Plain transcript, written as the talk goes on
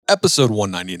Episode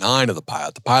 199 of the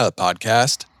Pilot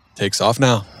podcast takes off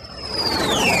now.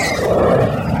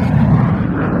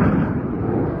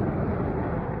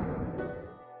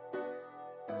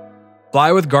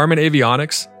 Fly with Garmin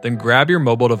Avionics? Then grab your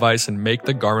mobile device and make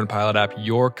the Garmin Pilot app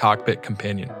your cockpit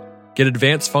companion. Get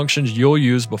advanced functions you'll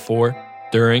use before,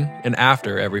 during, and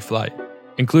after every flight,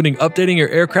 including updating your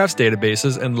aircraft's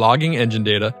databases and logging engine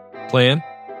data, plan,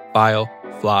 file,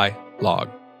 fly, log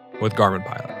with Garmin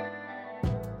Pilot.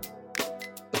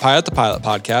 The Pilot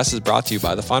podcast is brought to you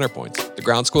by The Finer Points. The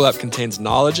ground school app contains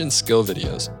knowledge and skill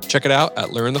videos. Check it out at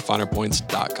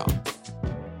learnthefinerpoints.com.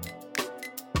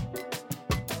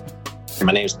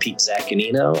 My name is Pete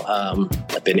Zaccanino.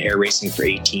 I've been air racing for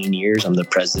 18 years. I'm the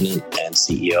president and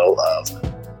CEO of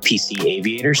PC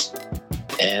Aviators,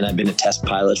 and I've been a test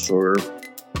pilot for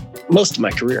most of my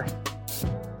career.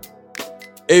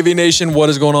 AV Nation, what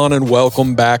is going on? And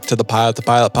welcome back to the Pilot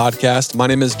podcast. My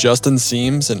name is Justin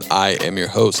Seams, and I am your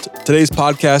host. Today's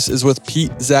podcast is with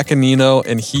Pete Zaccanino,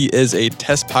 and he is a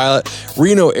test pilot,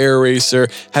 Reno air racer,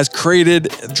 has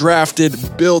created, drafted,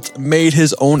 built, made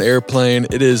his own airplane.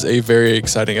 It is a very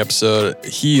exciting episode.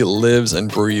 He lives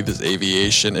and breathes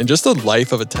aviation and just the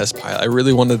life of a test pilot. I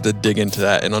really wanted to dig into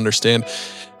that and understand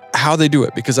how they do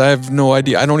it, because I have no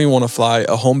idea. I don't even want to fly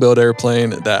a home-built airplane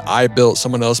that I built,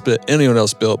 someone else built, anyone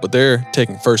else built, but they're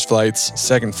taking first flights,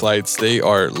 second flights. They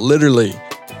are literally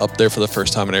up there for the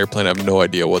first time in an airplane. I have no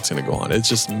idea what's going to go on. It's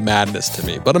just madness to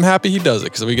me, but I'm happy he does it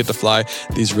because we get to fly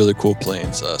these really cool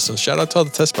planes. So shout out to all the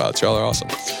test pilots. Y'all are awesome.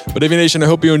 But Aviation, I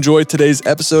hope you enjoyed today's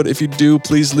episode. If you do,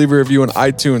 please leave a review on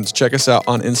iTunes. Check us out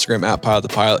on Instagram at Pilot the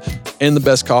Pilot. And the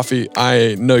best coffee.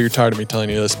 I know you're tired of me telling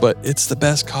you this, but it's the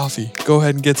best coffee. Go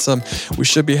ahead and get some. We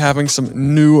should be having some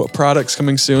new products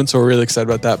coming soon, so we're really excited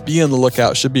about that. Be on the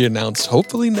lookout. Should be announced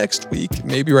hopefully next week,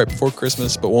 maybe right before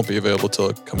Christmas, but won't be available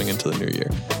till coming into the new year.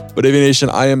 But Aviation,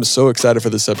 I am so excited for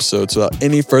this episode. So without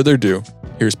any further ado,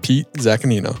 here's Pete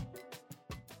Zaccanino.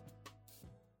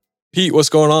 Pete, what's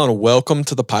going on? Welcome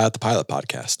to the Pilot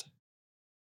podcast.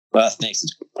 Well, thanks.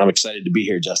 I'm excited to be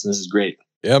here, Justin. This is great.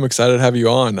 Yeah, I'm excited to have you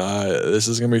on. This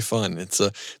is going to be fun. It's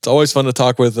always fun to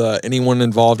talk with anyone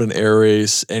involved in air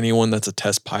race, anyone that's a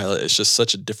test pilot. It's just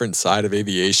such a different side of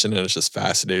aviation, and it's just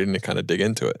fascinating to kind of dig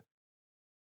into it.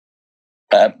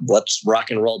 Let's rock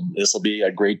and roll. This will be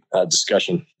a great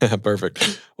discussion.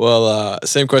 Perfect. Well,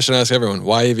 same question I ask everyone.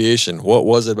 Why aviation? What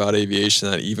was it about aviation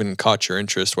that even caught your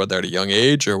interest, whether at a young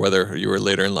age or whether you were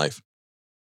later in life?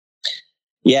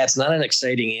 Yeah, it's not an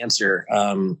exciting answer.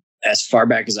 As far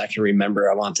back as I can remember,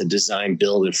 I wanted to design,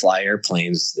 build, and fly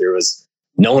airplanes. There was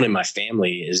no one in my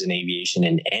family is in aviation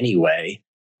in any way,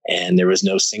 and there was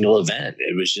no single event.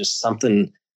 It was just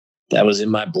something that was in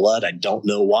my blood. I don't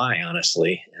know why,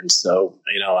 honestly. And so,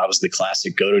 I was the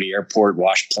classic go to the airport,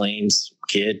 wash planes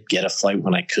kid, get a flight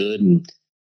when I could, and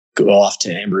go off to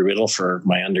Embry-Riddle for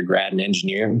my undergrad in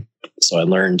engineering. So I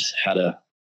learned how to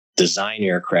design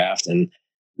aircraft, and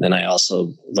then I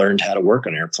also learned how to work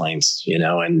on airplanes,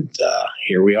 and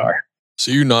here we are.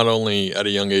 So you not only at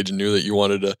a young age knew that you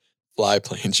wanted to fly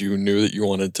planes, you knew that you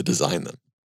wanted to design them.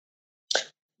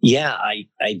 Yeah,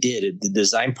 I did. The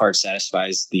design part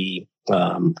satisfies the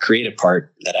creative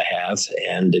part that I have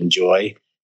and enjoy.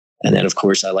 And then, of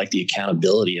course, I like the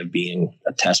accountability of being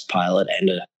a test pilot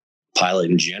and a pilot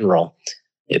in general.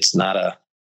 It's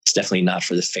definitely not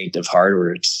for the faint of heart,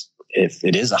 or if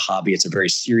it is a hobby, it's a very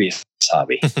serious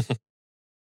hobby.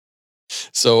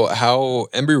 So how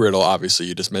Embry-Riddle, obviously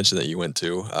you just mentioned that you went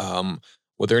to,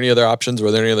 were there any other options? Were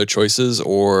there any other choices,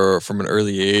 or from an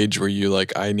early age were you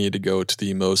like, I need to go to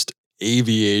the most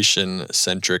aviation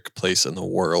centric place in the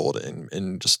world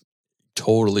and just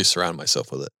totally surround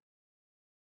myself with it?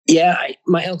 Yeah,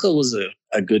 my uncle was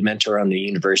a good mentor on the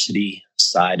university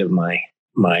side of my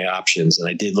options. And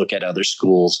I did look at other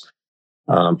schools,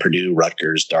 Purdue,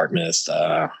 Rutgers, Dartmouth,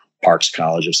 Parks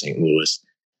College of St. Louis,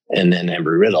 and then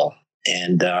Embry-Riddle.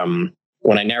 And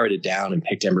when I narrowed it down and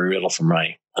picked Embry-Riddle for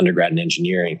my undergrad in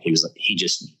engineering, he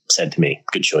just said to me,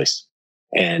 good choice.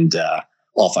 And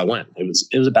off I went. It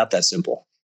was about that simple.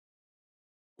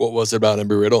 What was it about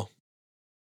Embry-Riddle?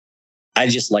 I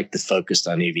just liked the focus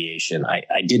on aviation.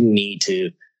 I didn't need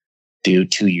to do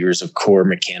 2 years of core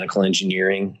mechanical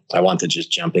engineering. I wanted to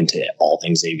just jump into all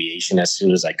things aviation as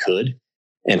soon as I could.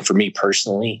 And for me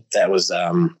personally, that was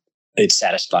it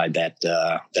satisfied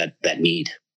that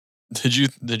need.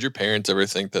 Did your parents ever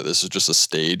think that this is just a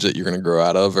stage that you're going to grow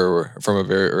out of, or from a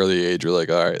very early age, you're like,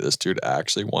 all right, this dude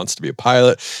actually wants to be a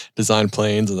pilot, design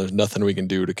planes, and there's nothing we can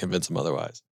do to convince him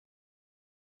otherwise?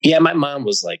 Yeah, my mom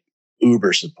was like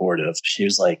uber supportive. She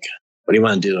was like, what do you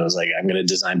want to do? I was like, I'm going to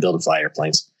design, build, and fly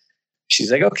airplanes.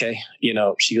 She's like, okay.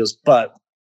 She goes, but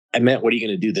I meant, what are you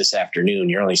going to do this afternoon?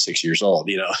 You're only 6 years old,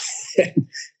 You're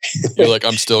like,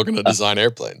 I'm still going to design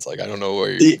airplanes. Like, I don't know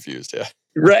where you're confused. Yeah.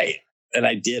 Right. And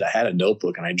I did. I had a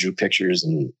notebook and I drew pictures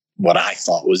and what I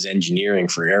thought was engineering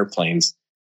for airplanes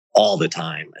all the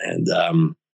time. And,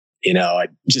 I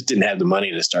just didn't have the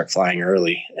money to start flying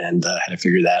early and had to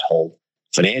figure that whole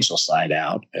financial side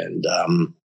out. And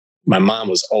my mom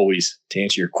was always, to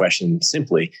answer your question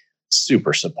simply,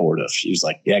 super supportive. She was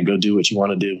like, yeah, go do what you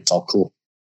want to do. It's all cool.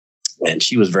 And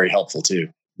she was very helpful too.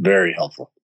 Very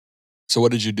helpful. So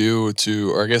what did you do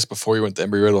or I guess before you went to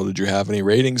Embry-Riddle, did you have any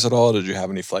ratings at all? Did you have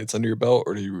any flights under your belt,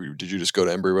 or did you just go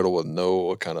to Embry-Riddle with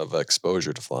no kind of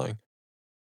exposure to flying?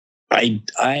 I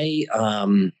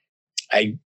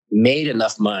made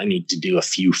enough money to do a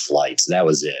few flights. That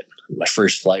was it. My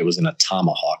first flight was in a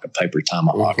Tomahawk, a Piper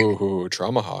Tomahawk. Ooh,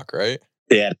 Tomahawk, right?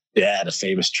 Yeah, the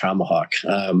famous Tomahawk.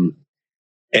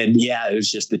 And yeah, it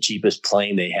was just the cheapest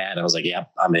plane they had. I was like, yeah,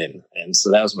 I'm in. And so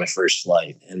that was my first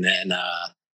flight. And then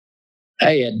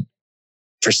I had,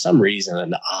 for some reason,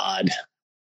 an odd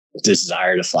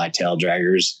desire to fly tail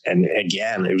draggers. And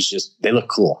again, it was just, they look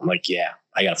cool. I'm like, yeah,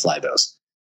 I got to fly those.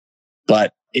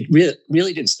 But it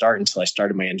really didn't start until I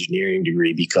started my engineering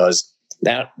degree, because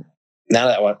now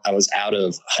that I was out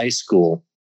of high school,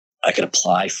 I could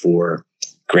apply for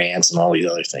grants and all these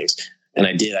other things. And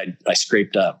I did. I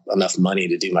scraped up enough money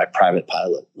to do my private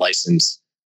pilot license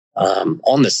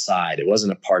on the side. It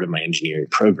wasn't a part of my engineering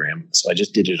program, so I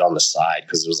just did it on the side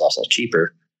because it was also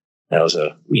cheaper. That was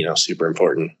a super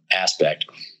important aspect,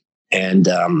 and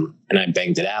I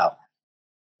banged it out.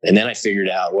 And then I figured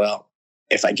out, well,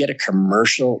 if I get a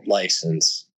commercial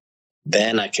license,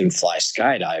 then I can fly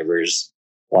skydivers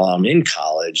while I'm in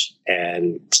college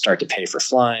and start to pay for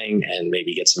flying and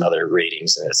maybe get some other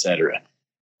ratings, et cetera.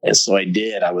 And so I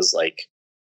did. I was like,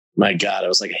 my God, I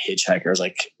was like a hitchhiker. I was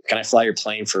like, can I fly your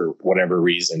plane for whatever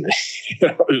reason?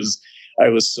 I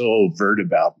was so overt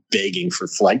about begging for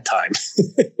flight time.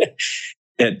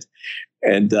 and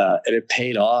it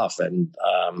paid off. And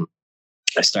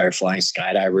I started flying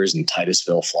skydivers in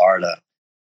Titusville, Florida.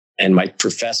 And my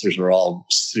professors were all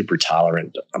super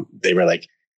tolerant. They were like,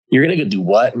 you're going to go do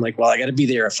what? I'm like, well, I got to be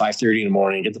there at 5:30 in the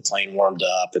morning, get the plane warmed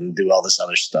up and do all this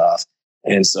other stuff.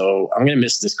 And so I'm going to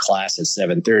miss this class at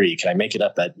 7:30. Can I make it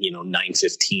up at,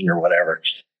 9:15 or whatever?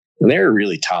 And they were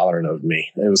really tolerant of me.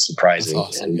 It was surprising.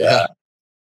 That's awesome. And yeah.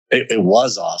 It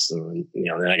was awesome. And,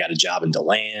 then I got a job in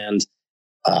DeLand,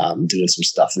 doing some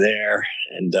stuff there.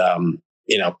 And,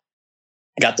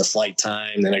 I got the flight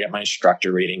time. Then I got my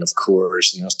instructor rating, of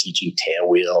course. And I was teaching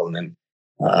tailwheel, and then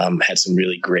had some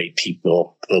really great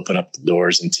people open up the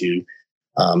doors into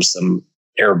some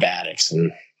aerobatics,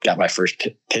 and got my first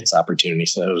pits opportunity.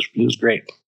 So it was great.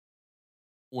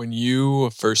 When you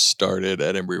first started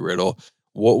at Embry-Riddle,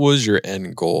 what was your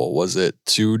end goal? Was it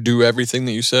to do everything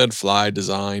that you said, fly,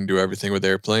 design, do everything with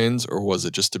airplanes? Or was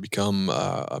it just to become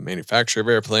a manufacturer of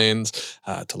airplanes,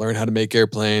 to learn how to make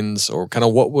airplanes? Or kind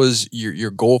of what was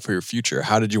your goal for your future?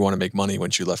 How did you want to make money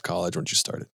once you left college, once you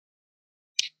started?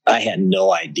 I had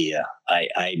no idea.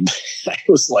 I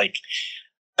was like,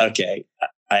 okay,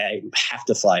 I have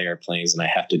to fly airplanes and I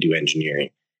have to do engineering.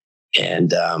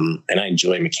 And I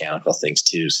enjoy mechanical things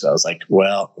too. So I was like,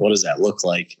 well, what does that look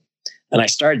like? And I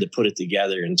started to put it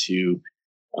together into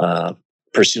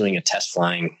pursuing a test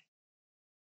flying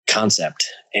concept.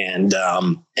 And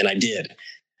I did.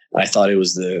 I thought it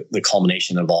was the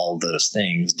culmination of all of those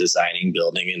things: designing,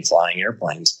 building, and flying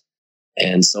airplanes.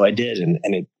 And so I did.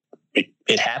 And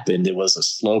it happened. It was a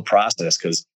slow process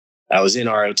because I was in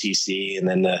ROTC, and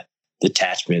then the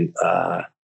detachment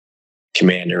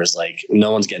commander was like,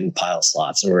 no one's getting pilot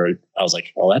slots. And I was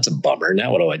like, well, that's a bummer.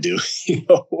 Now what do I do?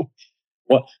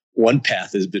 One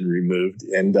path has been removed,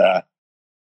 and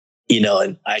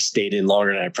and I stayed in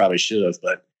longer than I probably should have,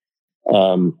 but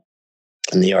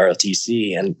in the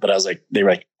ROTC, but I was like, they were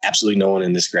like, absolutely no one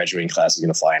in this graduating class is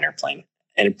going to fly an airplane.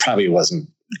 And it probably wasn't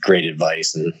great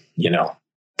advice, and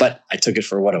but I took it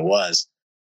for what it was.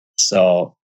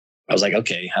 So I was like,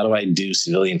 okay, how do I do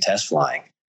civilian test flying?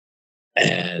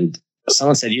 And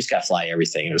someone said, you just got to fly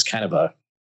everything. It was kind of a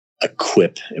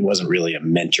quip. It wasn't really a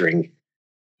mentoring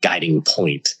guiding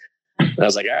point. And I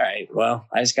was like, all right, well,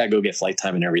 I just got to go get flight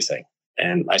time and everything.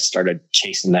 And I started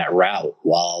chasing that route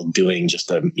while doing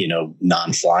just a,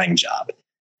 non-flying job.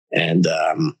 And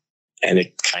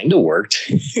it kind of worked.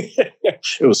 It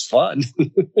was fun.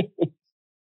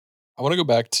 I want to go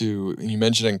back to, you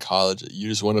mentioned in college, you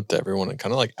just went up to everyone and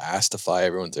kind of like asked to fly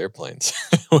everyone's airplanes,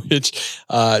 which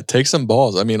takes some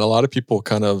balls. I mean, a lot of people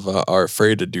kind of are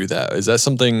afraid to do that. Is that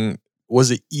something, was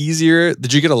it easier?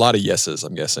 Did you get a lot of yeses,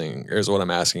 I'm guessing, is what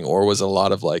I'm asking? Or was it a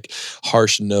lot of like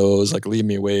harsh no's, like leave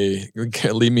me away,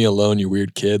 leave me alone, you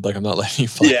weird kid. Like I'm not letting you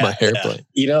fly my airplane.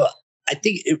 I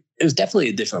think it was definitely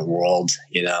a different world,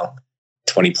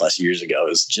 20 plus years ago. It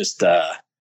was just, a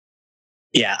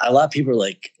lot of people are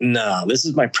like, no, this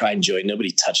is my pride and joy.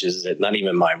 Nobody touches it. Not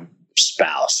even my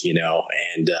spouse,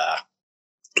 and,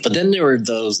 but then there were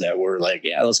those that were like,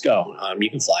 yeah, let's go. You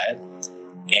can fly it.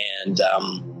 And,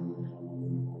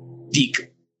 the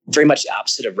very much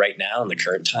opposite of right now in the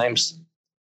current times.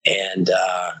 And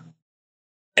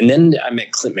then I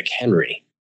met Clint McHenry,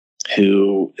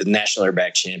 who is national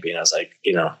airbatic champion. I was like,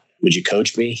 would you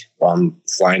coach me while I'm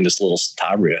flying this little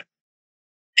Citabria?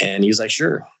 And he was like,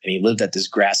 sure. And he lived at this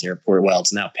grass airport. Well,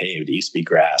 it's now paved. It used to be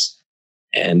grass.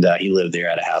 And he lived there,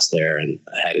 had a house there, and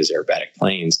had his aerobatic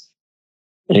planes.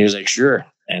 And he was like, sure.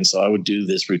 And so I would do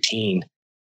this routine,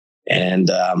 and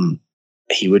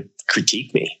he would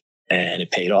critique me. And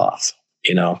it paid off,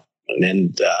 And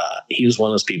then he was one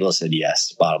of those people that said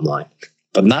yes, bottom line.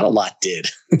 But not a lot did.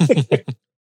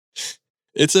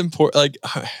 It's important. Like,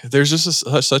 there's just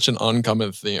such an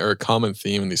uncommon thing or a common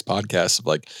theme in these podcasts of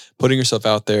like putting yourself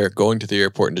out there, going to the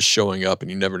airport, and just showing up,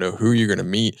 and you never know who you're going to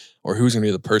meet or who's going to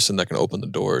be the person that can open the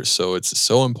doors. So it's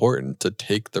so important to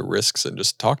take the risks and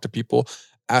just talk to people.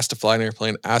 Ask to fly an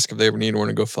airplane, ask if they ever need one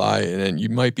to go fly. And then you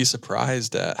might be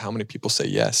surprised at how many people say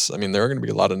yes. I mean, there are going to be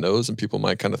a lot of no's and people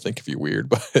might kind of think of you weird,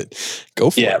 but go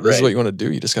for it. This is what you want to do.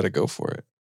 You just got to go for it.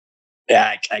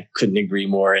 Yeah, I couldn't agree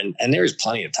more. And there was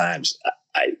plenty of times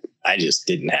I just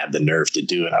didn't have the nerve to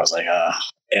do it. I was like,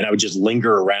 and I would just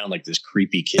linger around like this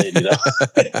creepy kid,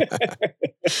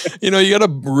 You got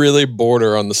to really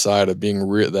border on the side of being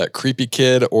that creepy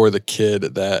kid or the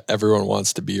kid that everyone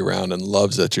wants to be around and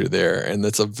loves that you're there. And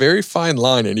it's a very fine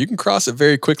line, and you can cross it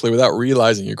very quickly without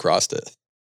realizing you crossed it.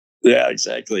 Yeah,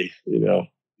 exactly. You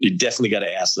definitely got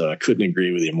to ask, though. I couldn't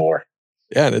agree with you more.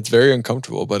 Yeah, and it's very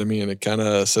uncomfortable, but I mean, it kind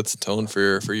of sets the tone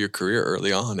for your career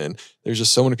early on. And there's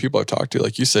just so many people I've talked to.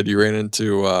 Like you said, you ran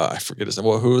into, I forget his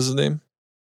name. Who was his name?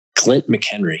 Clint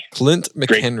McHenry. Clint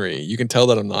McHenry. Great. You can tell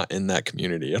that I'm not in that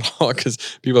community at all because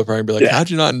people are probably be like, how'd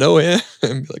you not know him?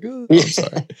 And be like, oh, I'm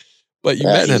sorry. But you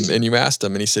met him and you asked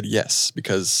him and he said yes,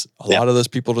 because a lot of those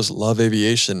people just love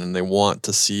aviation and they want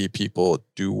to see people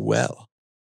do well.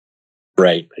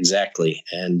 Right, exactly.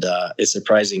 And it's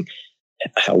surprising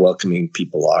how welcoming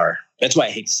people are. That's why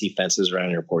I hate to see fences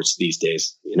around airports these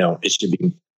days.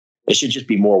 It should just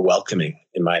be more welcoming,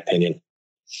 in my opinion.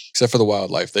 Except for the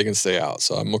wildlife, they can stay out.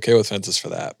 So I'm okay with fences for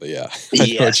that. But yeah, I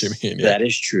know what you mean. Yeah. That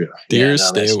is true. Deers,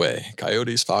 stay away.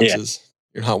 Coyotes, foxes,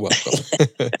 you're not welcome.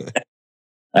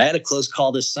 I had a close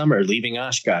call this summer leaving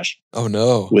Oshkosh. Oh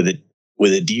no, with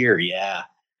a deer. Yeah,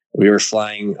 we were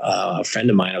flying. A friend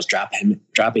of mine, I was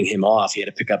dropping him off. He had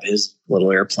to pick up his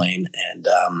little airplane, and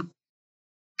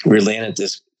we were landing at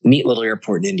this neat little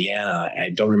airport in Indiana. I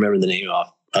don't remember the name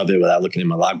of it without looking in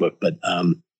my logbook, but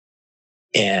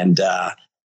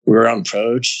we were on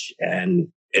approach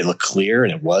and it looked clear,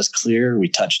 and it was clear. We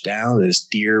touched down, and this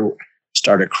deer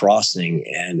started crossing,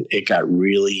 and it got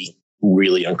really,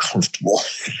 really uncomfortable.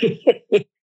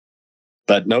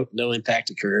 But no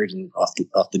impact occurred, and off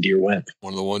the deer went.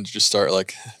 One of the ones you just start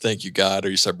like, thank you, God,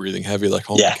 or you start breathing heavy, like,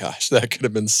 oh my gosh, that could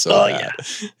have been so bad.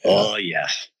 Oh yeah.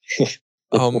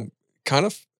 Kind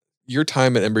of your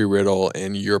time at Embry-Riddle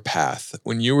and your path,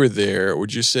 when you were there,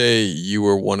 would you say you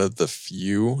were one of the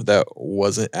few that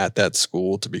wasn't at that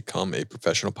school to become a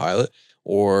professional pilot?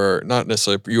 Or not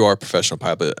necessarily you are a professional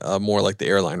pilot, but more like the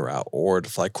airline route, or to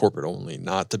fly corporate only,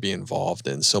 not to be involved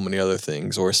in so many other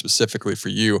things, or specifically for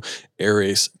you, air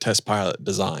race test pilot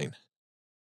design?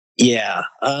 Yeah,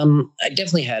 I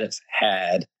definitely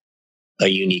had a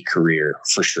unique career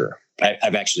for sure.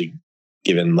 I've actually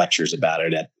given lectures about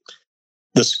it at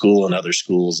the school and other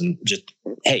schools, and just,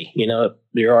 hey,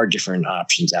 there are different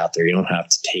options out there. You don't have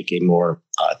to take a more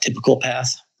typical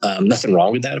path. Nothing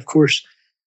wrong with that, of course.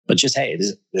 But just, hey,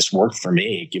 this worked for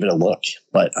me. Give it a look.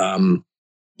 But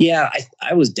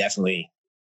I was definitely,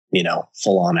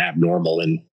 full on abnormal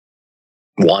in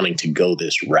wanting to go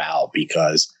this route,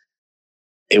 because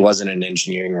it wasn't an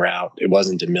engineering route. It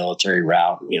wasn't a military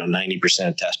route. 90%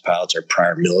 of test pilots are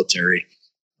prior military,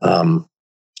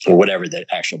 or whatever the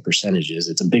actual percentage is.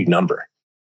 It's a big number.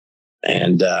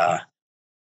 And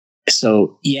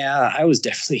so, yeah, I was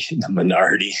definitely in the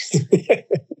minority.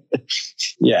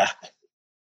 Yeah.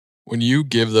 When you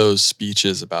give those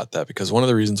speeches about that, because one of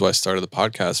the reasons why I started the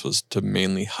podcast was to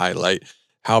mainly highlight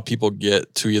how people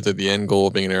get to either the end goal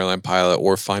of being an airline pilot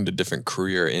or find a different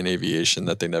career in aviation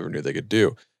that they never knew they could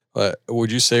do. But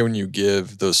would you say when you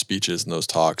give those speeches and those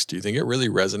talks, do you think it really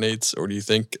resonates, or do you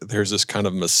think there's this kind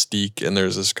of mystique and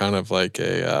there's this kind of like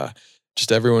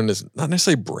just everyone is not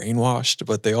necessarily brainwashed,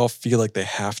 but they all feel like they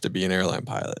have to be an airline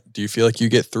pilot? Do you feel like you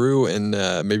get through and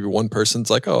maybe one person's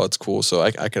like, oh, it's cool, so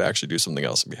I could actually do something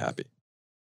else and be happy?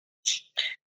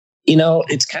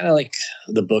 It's kind of like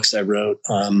the books I wrote.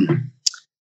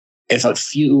 If a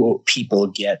few people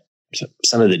get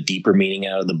some of the deeper meaning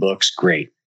out of the books,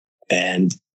 great.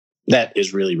 And that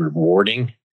is really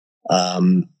rewarding.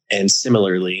 And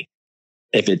similarly,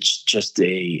 if it's just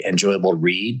a enjoyable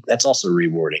read, that's also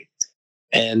rewarding.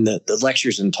 And the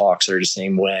lectures and talks are the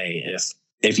same way.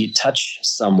 If you touch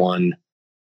someone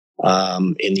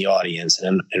in the audience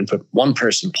and one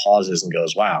person pauses and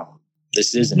goes, wow,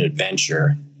 this is an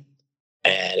adventure,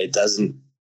 and it doesn't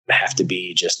have to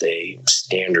be just a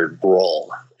standard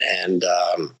role. And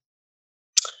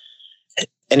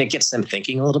it gets them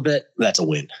thinking a little bit, that's a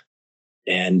win.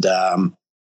 And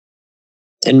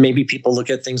maybe people look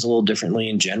at things a little differently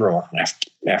in general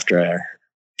after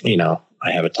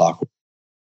I have a talk.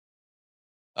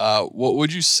 What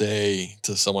would you say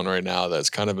to someone right now that's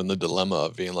kind of in the dilemma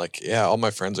of being like, yeah, all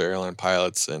my friends are airline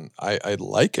pilots and I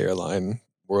like airline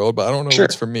world, but I don't know Sure.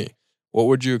 what's for me. What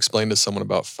would you explain to someone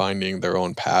about finding their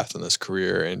own path in this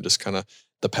career and just kind of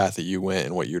the path that you went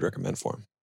and what you'd recommend for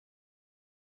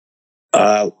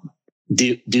them?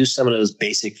 Do some of those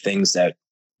basic things that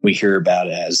we hear about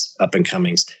as up and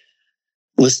comings.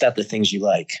 List out the things you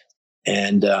like,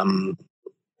 and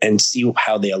see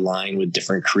how they align with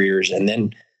different careers. And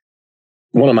then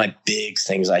one of my big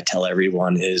things I tell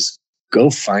everyone is go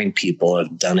find people who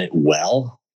have done it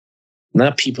well,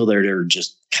 not people that are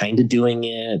just kind of doing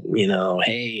it.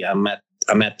 Hey, I'm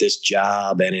at this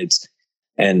job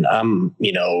and I'm,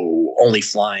 only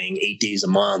flying 8 days a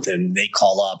month, and they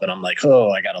call up and I'm like, oh,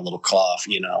 I got a little cough.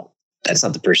 That's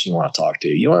not the person you want to talk to.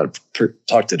 You want to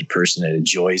talk to the person that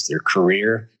enjoys their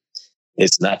career.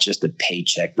 It's not just a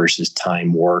paycheck versus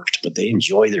time worked, but they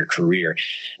enjoy their career,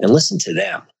 and listen to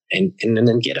them and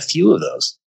then get a few of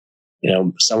those.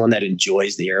 Someone that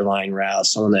enjoys the airline route,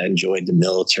 someone that enjoyed the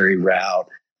military route,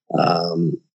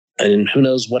 and who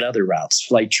knows what other routes,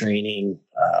 flight training,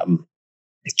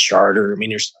 charter. I mean,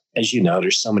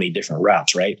 there's so many different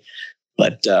routes, right?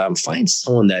 But find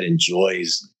someone that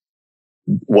enjoys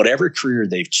whatever career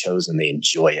they've chosen. They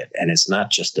enjoy it, and it's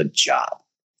not just a job.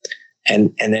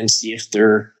 And then see if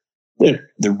the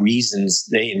reasons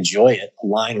they enjoy it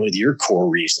align with your core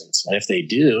reasons. And if they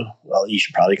do, well, you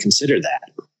should probably consider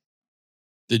that.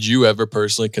 Did you ever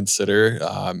personally consider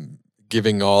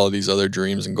giving all of these other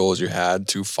dreams and goals you had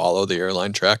to follow the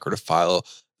airline track or to follow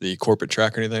the corporate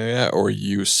track or anything like that? Or were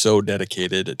you so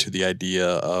dedicated to the idea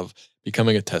of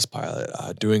becoming a test pilot,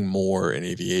 doing more in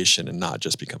aviation and not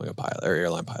just becoming a pilot or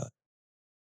airline pilot?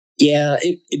 Yeah,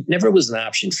 it never was an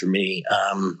option for me.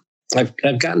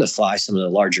 I've gotten to fly some of the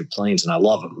larger planes and I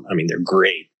love them. I mean, they're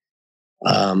great.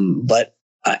 But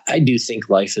I do think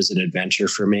life is an adventure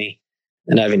for me,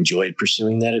 and I've enjoyed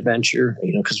pursuing that adventure,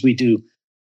 because we do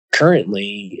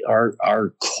currently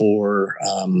our core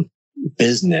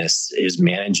business is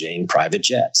managing private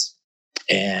jets.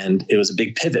 And it was a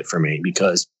big pivot for me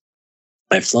because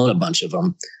I've flown a bunch of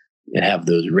them and have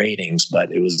those ratings,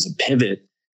 but it was a pivot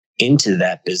into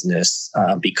that business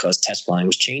because test flying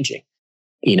was changing.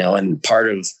 And part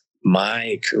of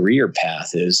my career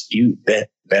path is you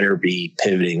better be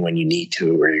pivoting when you need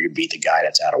to, or you'll be the guy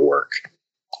that's out of work.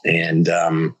 And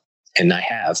I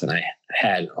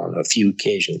had on a few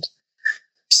occasions.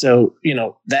 So,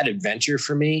 that adventure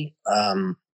for me,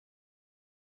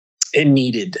 it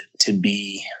needed to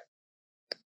be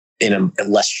in a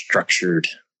less structured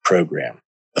program.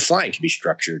 The flying can be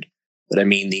structured, but I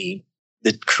mean, the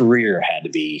career had to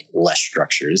be less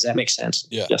structured. Does that make sense?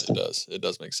 Yeah, Justin? it does. It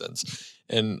does make sense.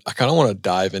 And I kind of want to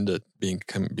dive into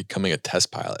becoming a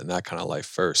test pilot and that kind of life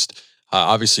first.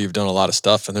 Obviously, you've done a lot of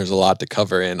stuff and there's a lot to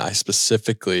cover. And I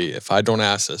specifically, if I don't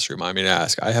ask this, remind me to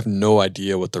ask. I have no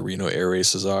idea what the Reno Air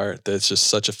Races are. That's just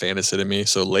such a fantasy to me.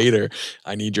 So later,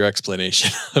 I need your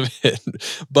explanation of it.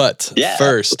 But Yeah,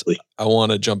 first, absolutely. I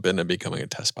want to jump into becoming a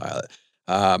test pilot.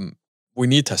 We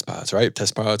need test pilots, right?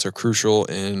 Test pilots are crucial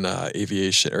in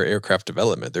aviation or aircraft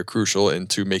development. They're crucial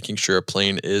into making sure a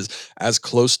plane is as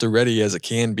close to ready as it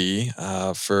can be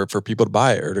for people to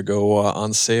buy it or to go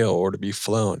on sale or to be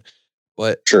flown.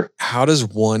 But Sure. how does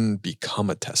one become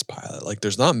a test pilot? Like,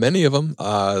 there's not many of them.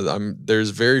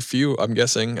 There's very few. I'm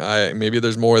guessing. Maybe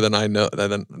there's more than I know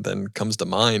than comes to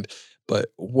mind.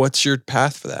 But what's your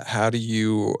path for that? How do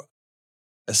you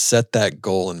set that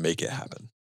goal and make it happen?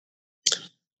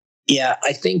 Yeah,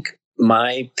 I think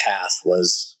my path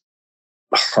was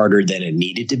harder than it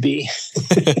needed to be.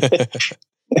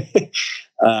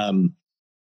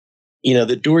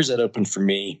 The doors that opened for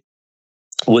me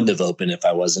wouldn't have opened if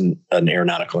I wasn't an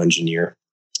aeronautical engineer.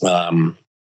 And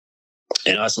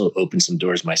I also opened some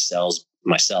doors myself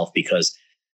because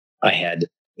I had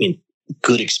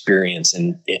good experience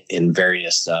in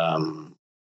various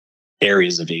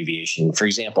areas of aviation. For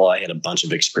example, I had a bunch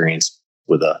of experience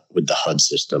with the HUD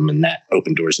system, and that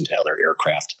opened doors into other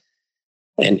aircraft.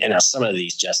 And now some of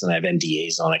these, Justin, I have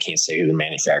NDAs on. I can't say who the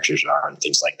manufacturers are and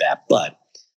things like that. But,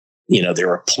 there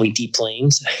were pointy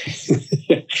planes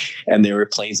and there were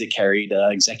planes that carried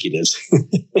executives.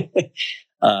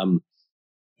 I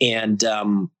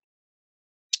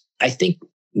think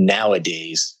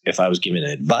nowadays, if I was given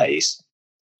advice,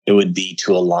 it would be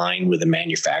to align with the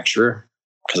manufacturer,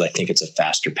 because I think it's a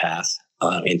faster path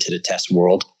into the test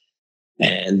world.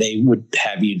 And they would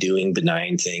have you doing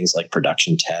benign things like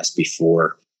production tests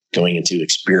before going into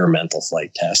experimental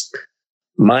flight tests.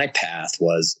 My path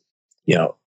was,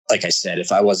 like I said,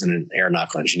 if I wasn't an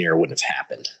aeronautical engineer, it wouldn't have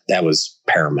happened. That was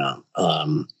paramount.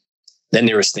 Then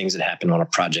there was things that happened on a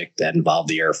project that involved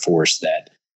the Air Force that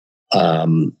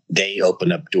they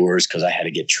opened up doors because I had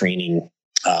to get training,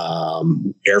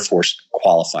 Air Force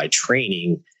qualified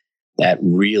training that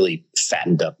really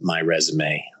fattened up my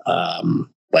resume.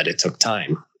 But it took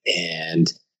time,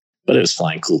 but it was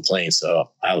flying cool planes. So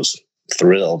I was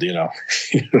thrilled, I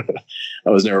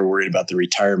was never worried about the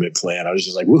retirement plan. I was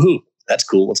just like, woohoo, that's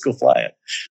cool. Let's go fly it.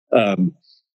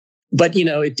 But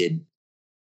it did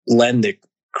lend the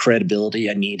credibility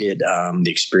I needed,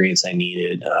 the experience I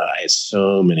needed. I had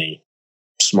so many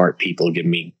smart people give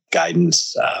me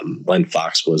guidance. Len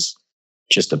Fox was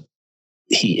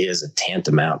he is a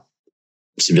tantamount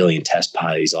civilian test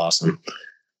pilot. He's awesome.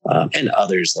 And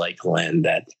others like Len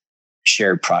that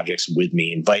shared projects with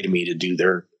me, invited me to do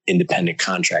their independent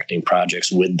contracting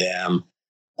projects with them.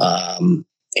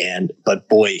 But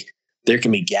boy, there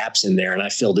can be gaps in there. And I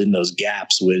filled in those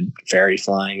gaps with ferry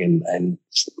flying and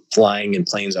flying in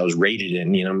planes I was rated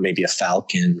in, maybe a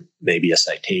Falcon, maybe a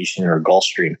Citation or a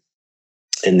Gulfstream.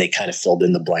 And they kind of filled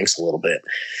in the blanks a little bit,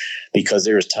 because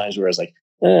there was times where I was like,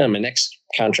 my next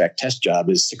contract test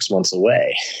job is 6 months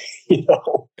away.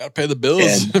 Got to pay the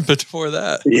bills before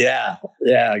that. Yeah,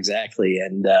 exactly.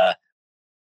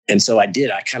 And so I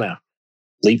did. I kind of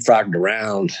leapfrogged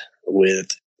around with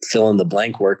fill in the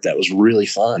blank work that was really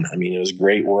fun. I mean, it was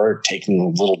great work, taking a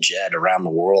little jet around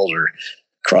the world or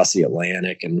across the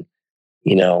Atlantic and,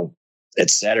 et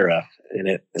cetera. And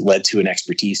it led to an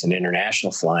expertise in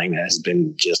international flying that has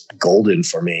been just golden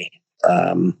for me,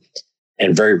 and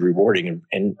very rewarding,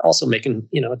 and also making,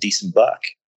 a decent buck.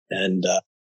 And,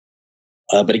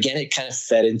 but again, it kind of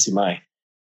fed into my,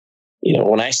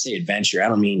 when I say adventure, I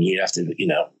don't mean you have to,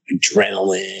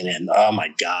 adrenaline and, oh my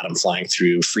God, I'm flying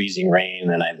through freezing rain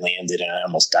and I landed and I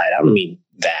almost died. I don't mean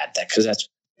that because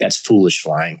that's foolish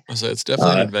flying. So it's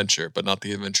definitely an adventure, but not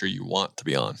the adventure you want to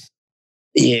be on.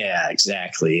 Yeah,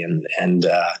 exactly. And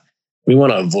we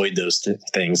want to avoid those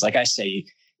things. Like I say,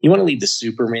 you want to leave the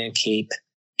Superman cape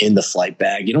in the flight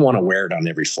bag. You don't want to wear it on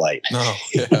every flight. No,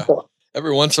 yeah.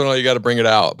 Every once in a while, you got to bring it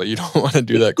out, but you don't want to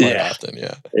do that quite often.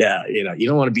 Yeah. Yeah. You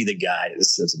don't want to be the guy that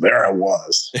says, there I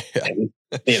was. Yeah. And,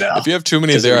 if you have too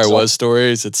many there I was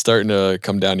stories, it's starting to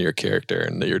come down to your character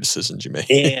and your decisions you make.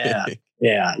 Yeah.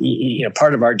 Yeah.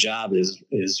 Part of our job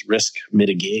is risk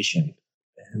mitigation.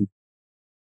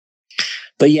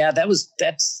 But yeah,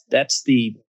 that's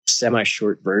the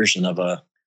semi-short version of a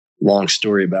long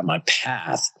story about my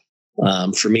path.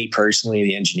 For me personally,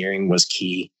 the engineering was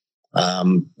key.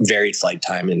 Varied flight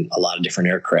time in a lot of different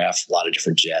aircraft, a lot of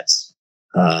different jets,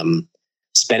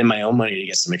 spending my own money to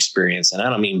get some experience. And I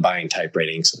don't mean buying type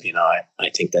ratings. I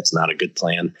think that's not a good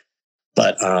plan,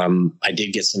 but, I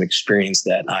did get some experience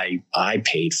that I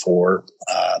paid for,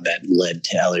 that led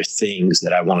to other things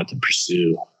that I wanted to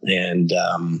pursue. And,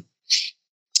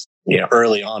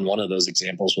 early on, one of those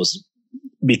examples was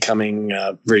becoming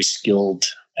very skilled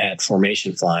at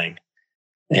formation flying.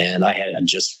 And I had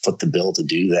just foot the bill to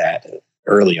do that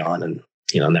early on. And,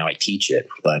 now I teach it.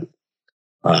 But,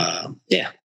 yeah.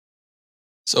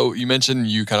 So you mentioned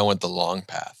you kind of went the long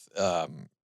path.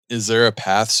 Is there a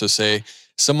path? So say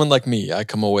someone like me, I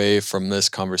come away from this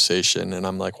conversation and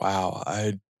I'm like, wow,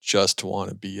 I just want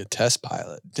to be a test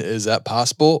pilot. Is that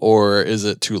possible? Or is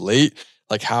it too late?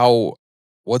 Like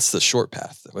what's the short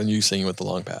path when you saying you went the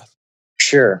long path?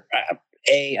 Sure.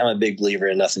 I'm a big believer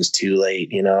in nothing's too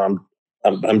late.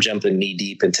 I'm jumping knee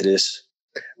deep into this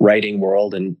writing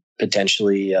world and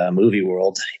potentially movie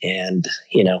world. And,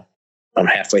 I'm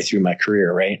halfway through my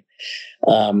career. Right.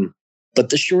 But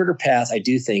the shorter path I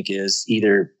do think is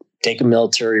either take a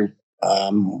military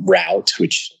route,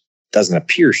 which doesn't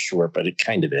appear short, but it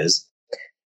kind of is.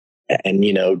 And,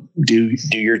 do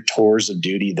your tours of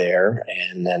duty there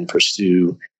and then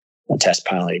pursue a test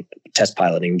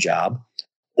piloting job,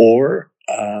 or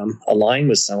align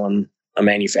with a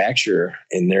manufacturer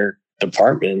in their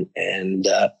department and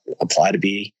apply to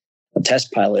be a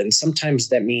test pilot. And sometimes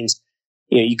that means,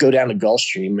 you go down to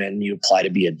Gulfstream and you apply to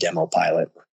be a demo pilot.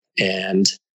 And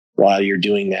while you're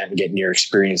doing that and getting your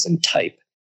experience in type,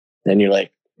 then you're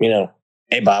like,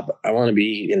 hey, Bob, I want to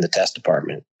be in the test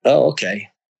department. Oh, okay.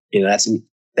 That's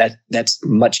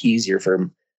much easier for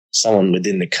someone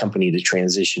within the company to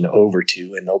transition over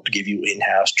to, and they'll give you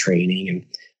in-house training and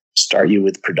start you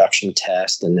with production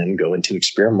test and then go into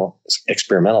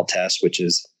experimental test, which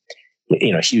is,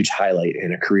 a huge highlight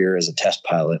in a career as a test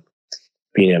pilot,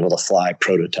 being able to fly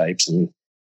prototypes and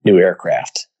new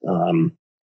aircraft,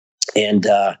 and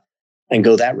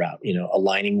go that route,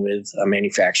 aligning with a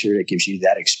manufacturer that gives you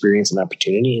that experience and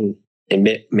opportunity, and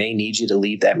may need you to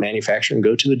leave that manufacturer and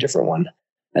go to a different one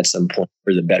at some point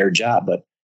for the better job. But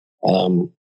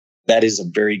that is a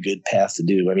very good path to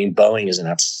do. I mean, Boeing is an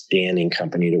outstanding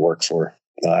company to work for.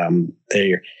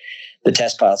 The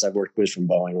test pilots I've worked with from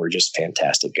Boeing were just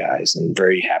fantastic guys and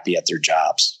very happy at their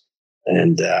jobs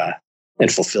and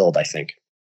fulfilled, I think.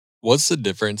 What's the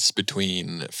difference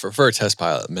between, for a test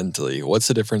pilot mentally, what's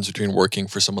the difference between working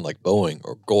for someone like Boeing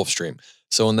or Gulfstream,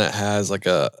 someone that has like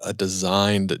a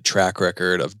designed track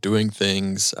record of doing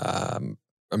things?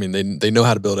 They know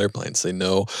how to build airplanes. They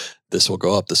know this will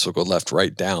go up, this will go left,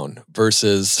 right, down,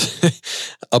 versus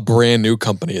a brand new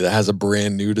company that has a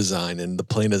brand new design and the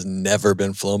plane has never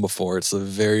been flown before. It's the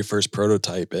very first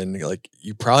prototype. And like,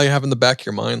 you probably have in the back of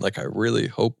your mind, like, I really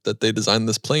hope that they designed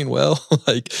this plane well.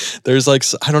 Like, there's like,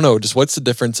 I don't know, just what's the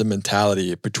difference in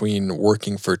mentality between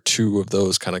working for two of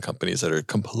those kind of companies that are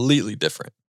completely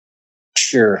different?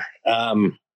 Sure.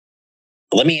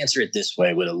 Let me answer it this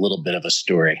way with a little bit of a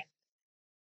story.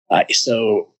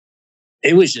 So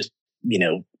it was just,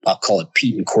 I'll call it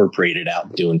Pete Incorporated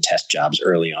out doing test jobs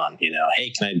early on,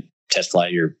 hey, can I test fly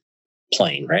your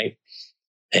plane? Right.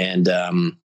 And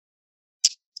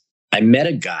I met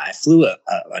a guy, I flew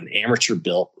an amateur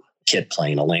built kit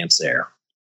plane, a Lancer,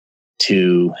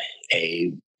 to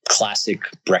a classic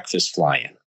breakfast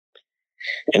fly-in.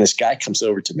 And this guy comes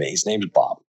over to me. His name is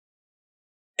Bob.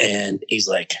 And he's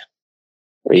like,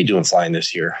 what are you doing flying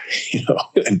this year?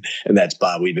 And that's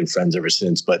Bob. We've been friends ever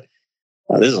since, but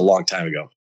this is a long time ago.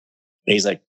 And he's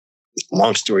like,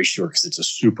 long story short, because it's a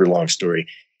super long story.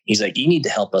 He's like, you need to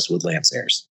help us with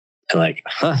Lancers. I'm like,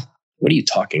 what are you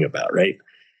talking about? Right.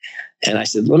 And I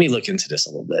said, let me look into this a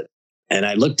little bit. And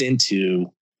I looked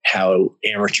into how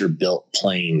amateur built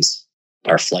planes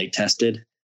are flight tested.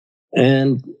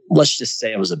 And let's just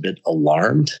say I was a bit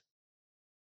alarmed.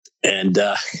 And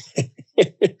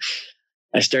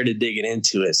I started digging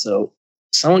into it. So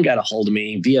someone got a hold of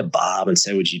me via Bob and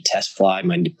said, would you test fly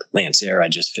my Lancer I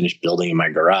just finished building in my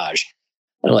garage?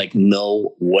 I'm like,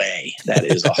 no way. That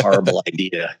is a horrible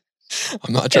idea.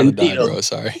 I'm not trying to die, bro.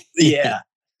 Sorry. Yeah.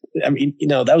 I mean,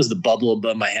 that was the bubble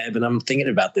above my head. But I'm thinking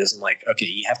about this. I'm like, okay,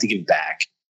 you have to give back.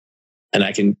 And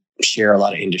I can share a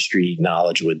lot of industry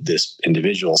knowledge with this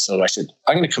individual. So I said,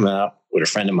 I'm going to come out with a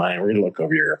friend of mine. We're going to look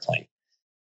over your airplane.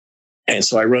 And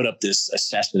so I wrote up this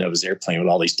assessment of his airplane with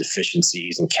all these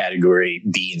deficiencies and category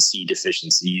B and C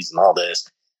deficiencies and all this.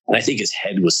 And I think his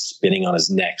head was spinning on his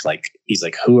neck. Like, he's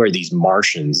like, who are these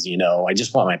Martians? I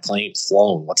just want my plane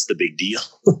flown. What's the big deal?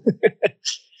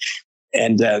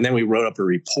 And then we wrote up a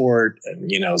report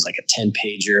and, it was like a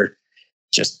 10-pager,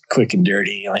 just quick and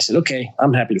dirty. And I said, okay,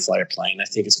 I'm happy to fly your plane. I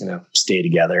think it's going to stay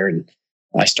together. And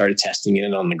I started testing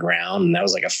it on the ground. And that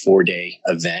was like a 4-day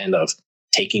event of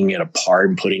taking it apart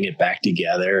and putting it back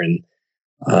together and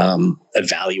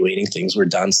evaluating things were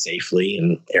done safely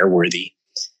and airworthy.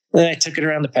 Then I took it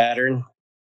around the pattern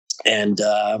and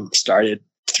started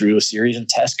through a series of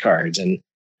test cards. And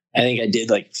I think I did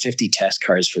like 50 test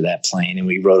cards for that plane. And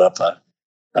we wrote up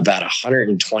about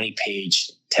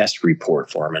 120-page test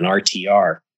report for him, an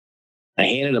RTR. I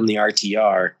handed him the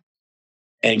RTR.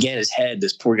 And again,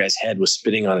 this poor guy's head was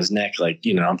spinning on his neck. Like,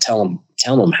 I'm telling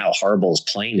him how horrible his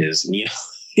plane is. And,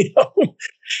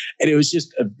 and it was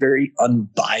just a very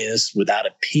unbiased, without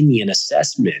opinion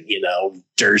assessment,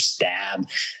 dir stab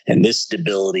and this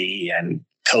stability and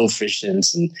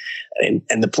coefficients. And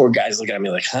the poor guy's looking at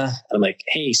me like, huh? And I'm like,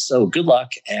 hey, so good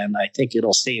luck. And I think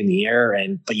it'll stay in the air.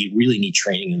 But you really need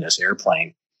training in this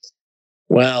airplane.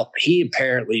 Well, he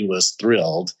apparently was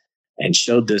thrilled and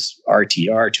showed this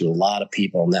RTR to a lot of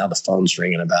people. Now the phone's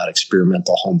ringing about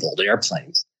experimental home-built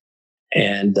airplanes.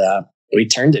 And we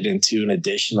turned it into an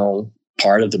additional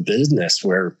part of the business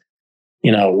where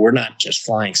we're not just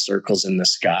flying circles in the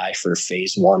sky for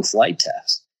phase 1 flight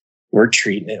test. We're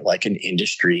treating it like an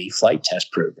industry flight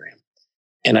test program.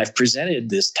 And I've presented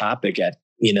this topic at,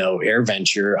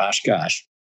 AirVenture Oshkosh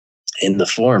in the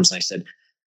forums. I said,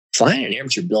 flying an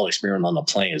amateur build experiment on the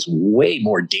plane is way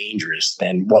more dangerous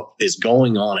than what is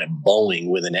going on at Boeing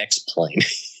with an X plane.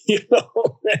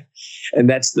 And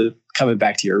that's coming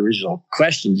back to your original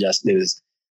question, Justin, is,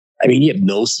 you have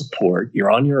no support.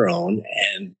 You're on your own,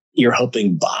 and you're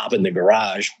hoping Bob in the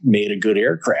garage made a good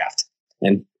aircraft.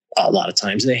 And a lot of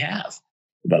times they have,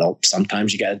 but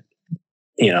sometimes you got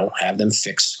to, have them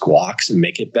fix squawks and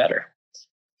make it better.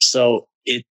 So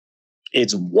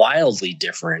it's wildly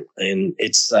different. And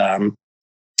it's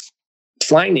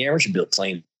flying the amateur built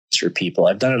plane for people.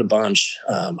 I've done it a bunch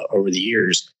over the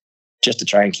years just to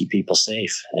try and keep people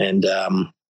safe. And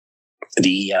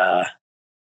the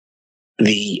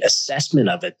assessment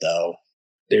of it, though,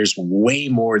 there's way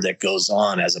more that goes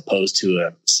on as opposed to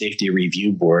a safety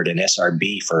review board, an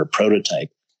SRB for a prototype.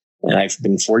 And I've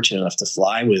been fortunate enough to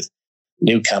fly with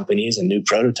new companies and new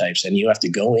prototypes, and you have to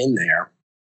go in there.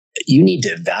 You need to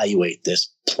evaluate this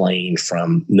plane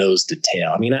from nose to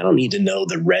tail. I don't need to know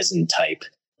the resin type.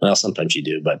 Well, sometimes you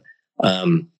do, but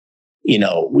we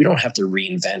don't have to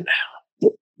reinvent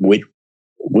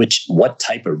what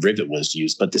type of rivet was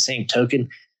used. But the same token,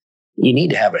 you need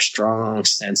to have a strong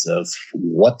sense of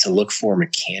what to look for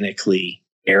mechanically,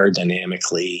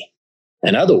 aerodynamically,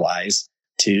 and otherwise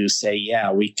to say,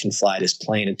 yeah, we can fly this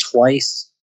plane. And twice,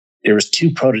 there was 2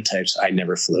 prototypes I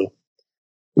never flew.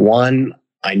 One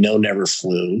I know never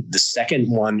flew. The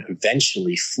second one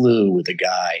eventually flew with a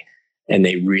guy, and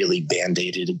they really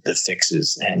band-aided the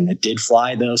fixes. And it did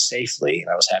fly, though, safely, and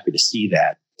I was happy to see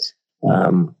that.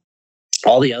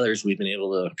 All the others, we've been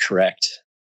able to correct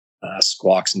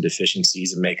squawks and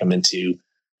deficiencies and make them into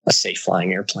a safe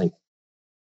flying airplane.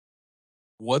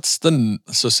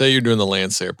 So say you're doing the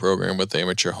Lancer program with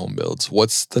amateur home builds.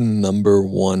 What's the number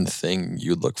one thing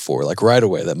you look for, like right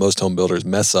away, that most home builders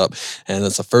mess up, and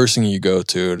it's the first thing you go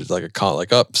to? It's like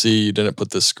see, you didn't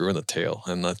put this screw in the tail,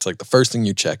 and that's like the first thing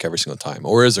you check every single time,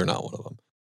 or is there not one of them?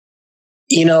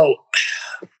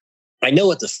 I know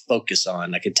what to focus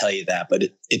on. I can tell you that, but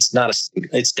it's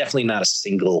definitely not a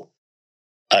single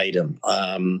item.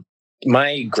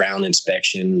 My ground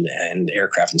inspection and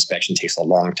aircraft inspection takes a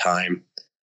long time,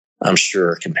 I'm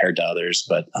sure, compared to others,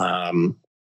 but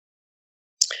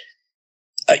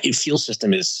fuel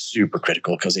system is super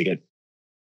critical because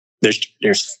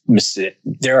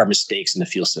there are mistakes in the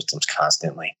fuel systems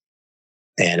constantly,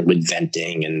 and with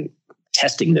venting and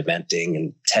testing the venting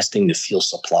and testing the fuel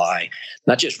supply,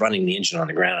 not just running the engine on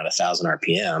the ground at 1,000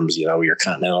 RPMs, your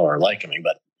Continental or Lycoming,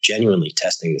 but genuinely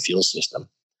testing the fuel system.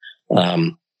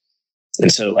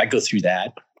 And so I go through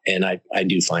that, and I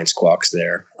do find squawks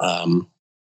there.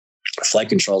 Flight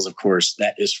controls, of course,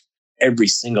 that is every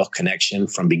single connection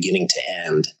from beginning to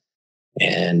end.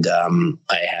 And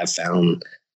I have found,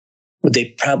 would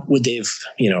they've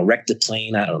wrecked the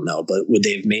plane? I don't know, but would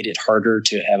they have made it harder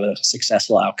to have a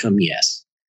successful outcome? Yes.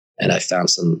 And I found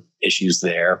some issues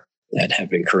there that have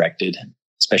been corrected,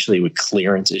 especially with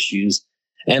clearance issues,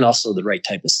 and also the right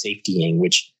type of safetying,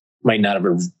 which might not have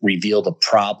revealed a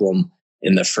problem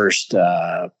in the first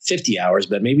 50 hours,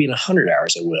 but maybe in 100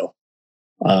 hours it will.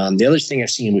 The other thing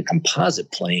I've seen with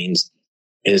composite planes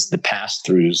is the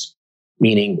pass-throughs,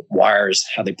 meaning wires,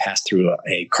 how they pass through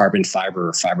a carbon fiber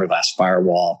or fiberglass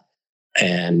firewall,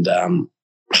 and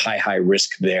high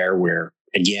risk there where,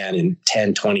 again, in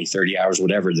 10, 20, 30 hours,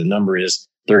 whatever the number is,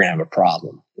 they're going to have a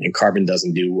problem. And carbon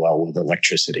doesn't do well with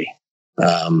electricity.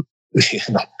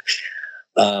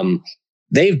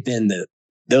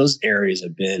 Those areas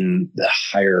have been the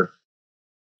higher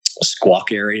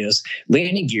squawk areas.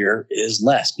 Landing gear is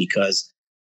less because,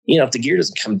 if the gear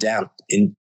doesn't come down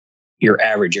in your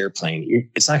average airplane,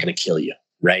 it's not going to kill you,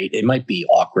 right? It might be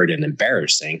awkward and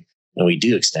embarrassing. And we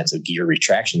do extensive gear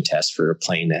retraction tests for a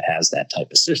plane that has that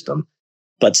type of system,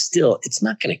 but still, it's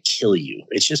not going to kill you.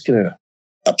 It's just going to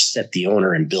upset the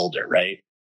owner and builder, right?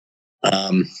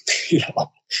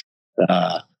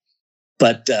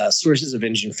 But sources of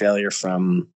engine failure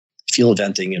from fuel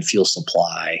venting and fuel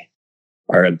supply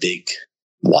are a big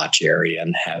watch area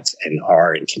and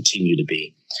are and continue to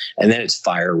be. And then it's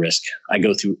fire risk. I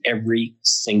go through every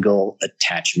single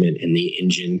attachment in the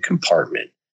engine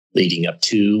compartment leading up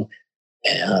to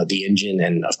the engine,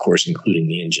 and of course, including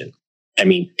the engine.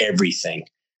 Everything.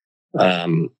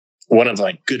 One of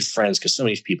my good friends, because so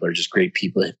many people are just great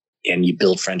people and you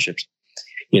build friendships,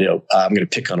 I'm going to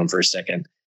pick on them for a second.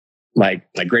 My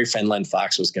great friend Len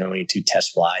Fox was going to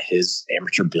test fly his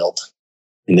amateur build,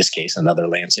 in this case, another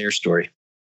Lancer story.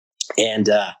 And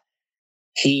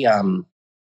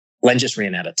Len just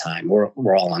ran out of time.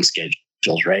 We're all on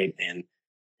schedules, right?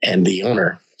 And the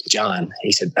owner, John,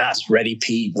 he said, "It's ready,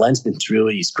 Pete. Len's been through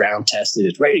it. He's ground tested.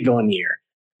 It's ready to go in the air."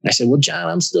 And I said, "Well, John,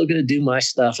 I'm still going to do my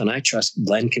stuff, and I trust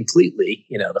Len completely,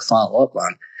 to follow up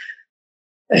on."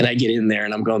 And I get in there,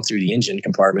 and I'm going through the engine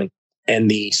compartment,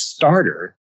 and the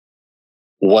starter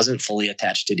wasn't fully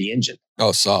attached to the engine.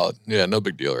 Oh, solid. Yeah, no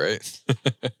big deal, right?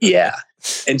 Yeah.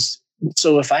 And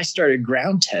so if I started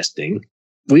ground testing,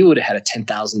 we would have had a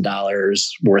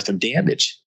 $10,000 worth of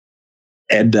damage.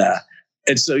 And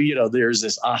so, there's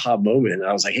this aha moment. And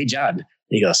I was like, "Hey, John." And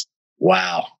he goes,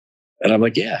 "Wow." And I'm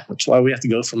like, "Yeah, that's why we have to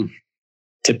go from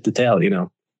tip to tail.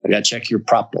 I got to check your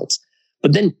prop bolts."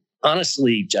 But then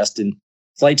honestly, Justin,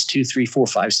 flights 2, 3, 4,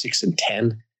 5, 6, and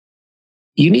 10,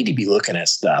 you need to be looking at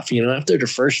stuff. After the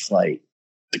first flight,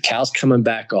 the cow's coming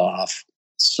back off,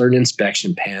 certain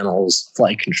inspection panels,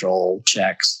 flight control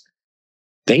checks,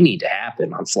 they need to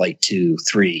happen on flight 2,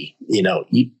 3.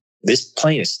 This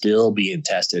plane is still being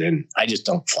tested, and I just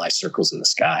don't fly circles in the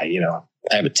sky.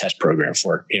 I have a test program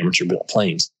for amateur built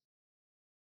planes.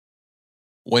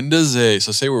 When does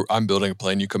say I'm building a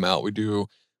plane, you come out,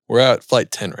 we're at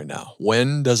flight 10 right now.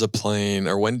 When does a plane,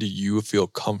 or when do you feel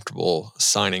comfortable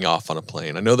signing off on a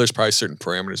plane? I know there's probably certain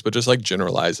parameters, but just like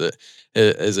generalize it.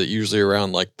 Is it usually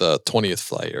around like the 20th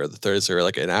flight or the 30th? Is there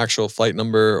like an actual flight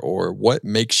number, or what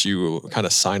makes you kind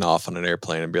of sign off on an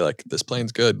airplane and be like, "This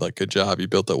plane's good, like good job, you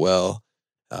built it well,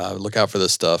 look out for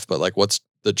this stuff"? But like, what's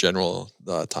the general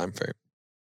time frame?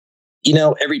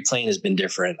 Every plane has been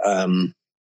different.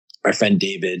 My friend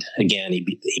David, again,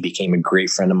 he became a great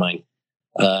friend of mine.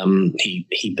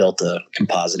 He built a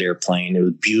composite airplane. It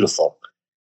was beautiful.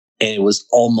 And it was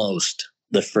almost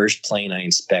the first plane I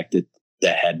inspected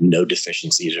that had no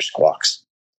deficiencies or squawks.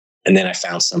 And then I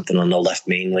found something on the left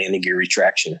main landing gear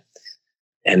retraction,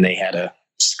 and they had to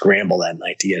scramble that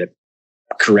night to get it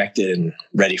corrected and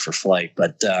ready for flight.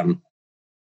 But, and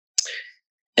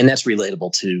that's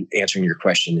relatable to answering your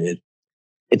question.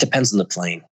 It depends on the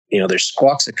plane. There's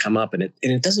squawks that come up, and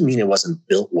it doesn't mean it wasn't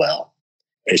built well.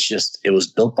 It's just, it was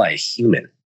built by a human,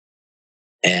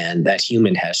 and that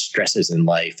human has stresses in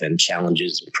life and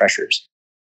challenges and pressures,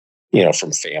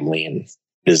 from family and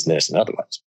business and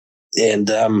otherwise. And,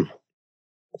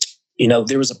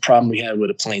 there was a problem we had with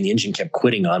a plane. The engine kept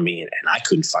quitting on me, and I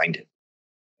couldn't find it.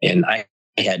 And I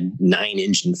had 9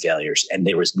 engine failures, and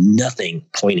there was nothing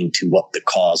pointing to what the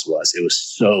cause was. It was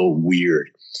so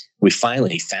weird. We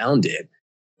finally found it,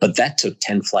 but that took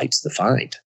 10 flights to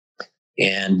find.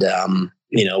 And,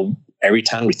 every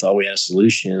time we thought we had a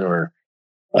solution or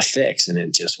a fix, and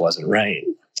it just wasn't right.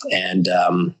 And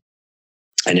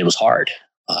it was hard.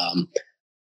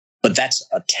 But that's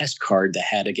a test card that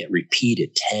had to get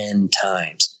repeated 10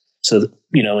 times. So,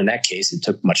 in that case, it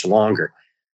took much longer.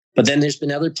 But then there's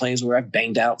been other planes where I've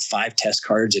banged out 5 test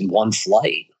cards in one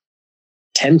flight,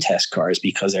 10 test cards,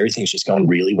 because everything's just going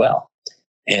really well.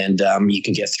 And you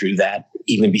can get through that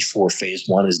even before phase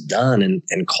 1 is done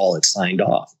and call it signed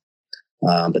off.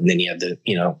 But then you have the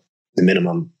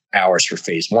minimum hours for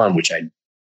phase 1, which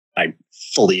I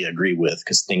fully agree with,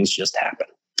 because things just happen.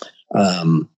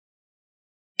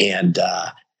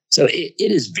 So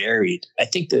it is varied. I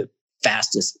think the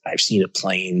fastest I've seen a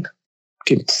plane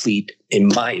complete, in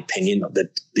my opinion,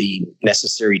 the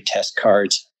necessary test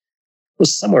cards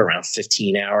was somewhere around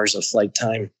 15 hours of flight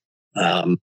time.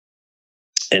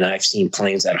 And I've seen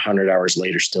planes that 100 hours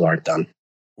later still aren't done.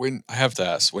 When I have to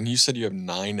ask, when you said you have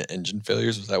 9 engine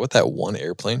failures, was that with that one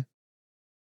airplane?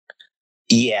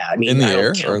 Yeah, I mean, in the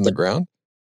air or in the ground?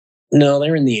 No,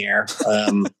 they're in the air.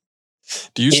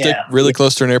 Do you stick really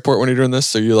close to an airport when you're doing this?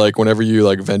 So you whenever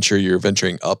you venture, you're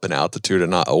venturing up in altitude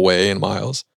and not away in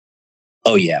miles?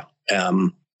 Oh yeah,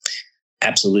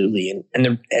 absolutely.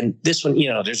 And this one,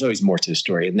 there's always more to the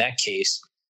story. In that case,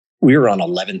 we were on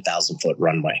 11,000 foot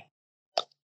runway,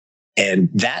 and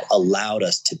that allowed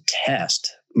us to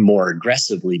test more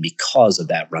aggressively because of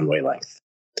that runway length.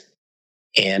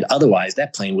 And otherwise,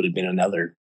 that plane would have been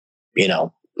another,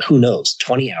 who knows,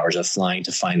 20 hours of flying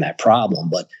to find that problem.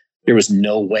 But there was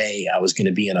no way I was going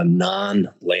to be in a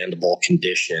non-landable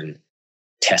condition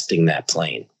testing that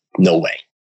plane. No way.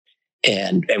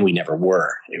 And we never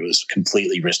were. It was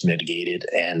completely risk mitigated,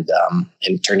 and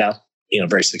turned out,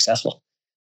 very successful.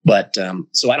 But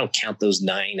so I don't count those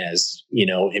 9 as,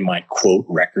 in my quote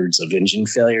records of engine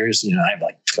failures. I have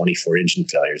 24 engine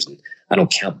failures, and I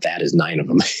don't count that as 9 of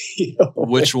them.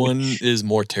 Which one is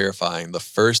more terrifying, the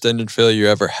first engine failure you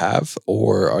ever have,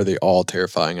 or are they all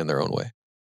terrifying in their own way?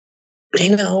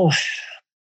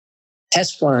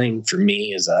 Test flying for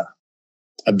me is a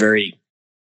very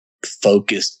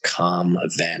focused, calm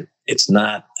event. It's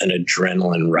not an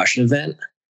adrenaline rush event.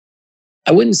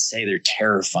 I wouldn't say they're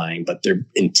terrifying, but they're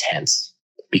intense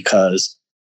because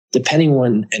depending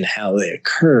on and how they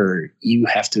occur, you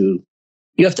have to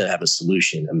have a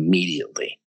solution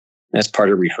immediately. That's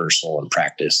part of rehearsal and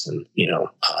practice and,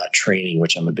 training,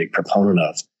 which I'm a big proponent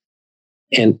of.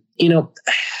 And,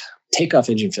 takeoff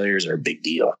engine failures are a big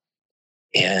deal.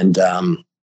 And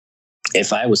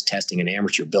if I was testing an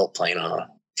amateur built plane on a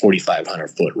 4,500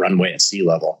 foot runway at sea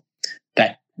level,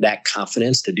 that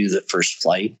confidence to do the first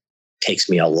flight takes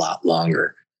me a lot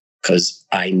longer because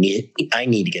I need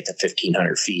to get to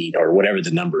 1,500 feet or whatever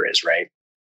the number is, right?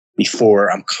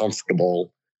 Before I'm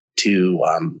comfortable to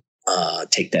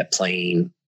take that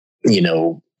plane,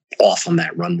 off on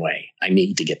that runway. I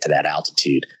need to get to that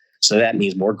altitude. So that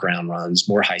means more ground runs,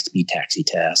 more high-speed taxi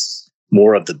tests,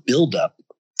 more of the build-up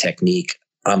technique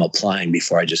I'm applying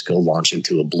before I just go launch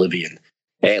into oblivion.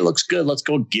 Hey, it looks good. Let's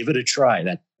go give it a try.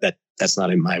 That's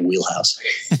not in my wheelhouse.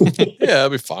 Yeah,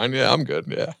 that'll be fine. Yeah, I'm good.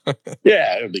 Yeah.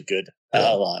 Yeah, it'll be good.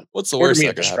 Yeah. What's the worst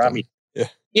that could happen?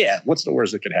 Yeah. What's the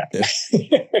worst that could happen?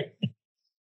 Yeah.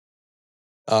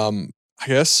 I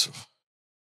guess,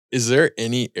 is there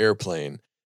any airplane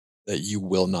that you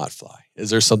will not fly?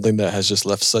 Is there something that has just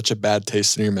left such a bad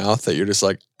taste in your mouth that you're just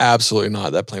like, absolutely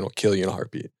not, that plane will kill you in a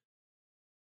heartbeat?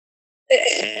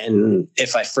 And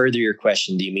if I further your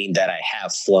question, do you mean that I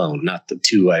have flown, not the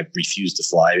two I refused to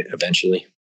fly eventually?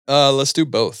 Let's do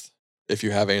both, if you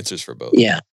have answers for both.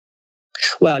 Yeah.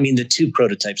 Well, I mean, the two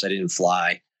prototypes I didn't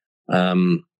fly,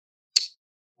 one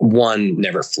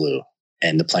never flew.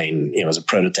 And the plane, was a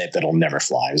prototype that'll never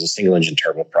fly. It was a single engine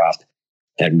turboprop.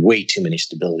 It had way too many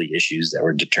stability issues that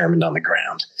were determined on the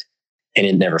ground. And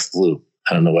it never flew.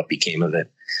 I don't know what became of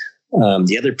it.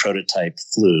 The other prototype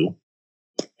flew.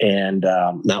 And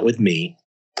not with me.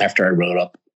 After I wrote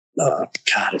up,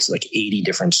 it's like 80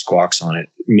 different squawks on it,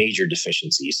 major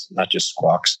deficiencies, not just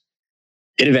squawks.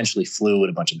 It eventually flew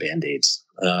with a bunch of Band-Aids.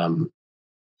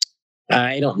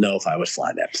 I don't know if I would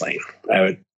fly that plane.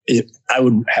 I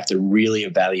would have to really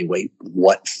evaluate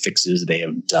what fixes they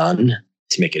have done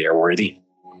to make it airworthy.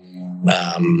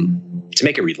 To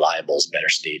make it reliable is better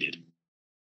stated.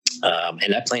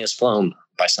 And that plane is flown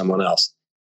by someone else.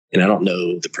 And I don't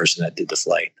know the person that did the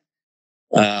flight.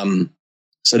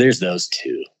 So there's those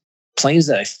two. Planes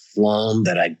that I've flown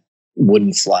that I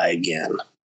wouldn't fly again.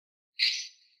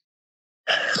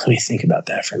 Let me think about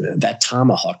that for a minute. That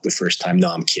Tomahawk the first time.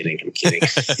 No, I'm kidding.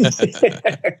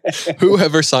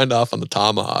 Whoever signed off on the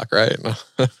Tomahawk, right?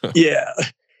 Yeah.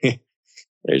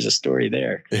 There's a story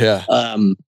there. Yeah.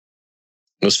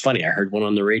 It was funny. I heard one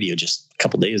on the radio just a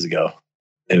couple days ago.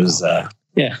 It was,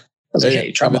 yeah. I was like,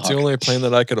 hey, Tomahawk. If it's the only plane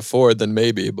that I could afford, then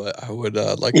maybe, but I would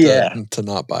like to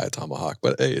not buy a Tomahawk.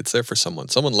 But hey, it's there for someone.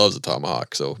 Someone loves a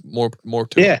Tomahawk, so more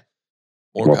to them.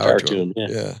 More power to them.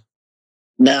 Yeah.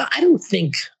 No, I don't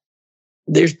think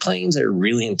there's planes that are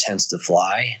really intense to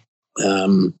fly.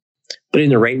 But in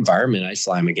the right environment, I'd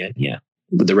fly them again. Yeah.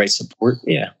 With the right support.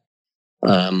 Yeah.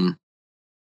 I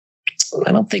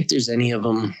don't think there's any of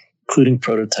them, including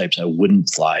prototypes, I wouldn't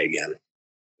fly again.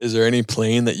 Is there any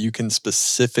plane that you can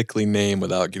specifically name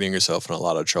without getting yourself in a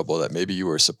lot of trouble that maybe you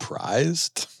were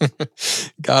surprised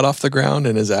got off the ground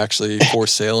and is actually for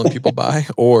sale and people buy?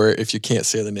 Or if you can't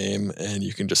say the name and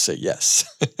you can just say yes.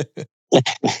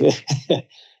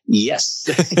 Yes.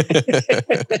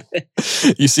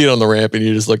 You see it on the ramp and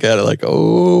you just look at it like,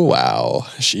 oh, wow,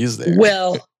 she's there.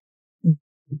 Well,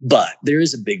 but there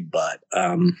is a big but.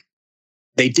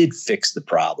 They did fix the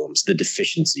problems, the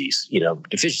deficiencies.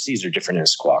 Deficiencies are different than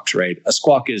squawks, right? A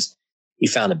squawk is you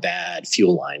found a bad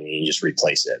fuel line and you just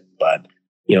replace it. But,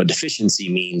 deficiency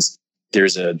means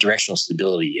there's a directional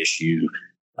stability issue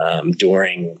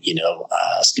during,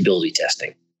 stability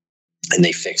testing. And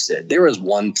they fixed it. There was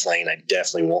one plane I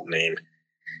definitely won't name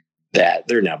that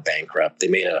they're now bankrupt. They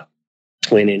made a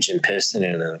twin engine piston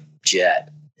and a jet.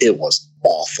 It was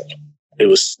awful. It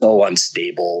was so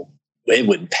unstable. It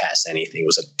wouldn't pass anything. It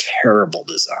was a terrible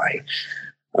design.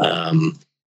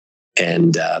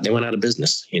 And they went out of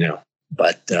business,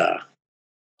 but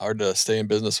hard to stay in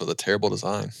business with a terrible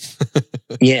design.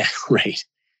 Yeah, right.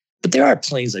 But there are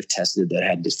planes I've tested that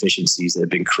had deficiencies that have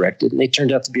been corrected and they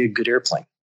turned out to be a good airplane.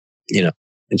 It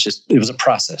was a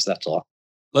process. That's all.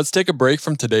 Let's take a break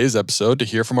from today's episode to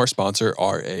hear from our sponsor,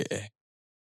 RAA.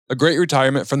 A great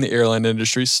retirement from the airline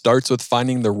industry starts with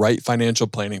finding the right financial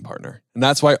planning partner. And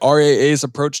that's why RAA's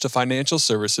approach to financial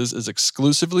services is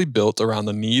exclusively built around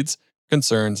the needs,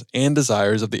 concerns, and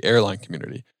desires of the airline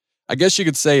community. I guess you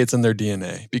could say it's in their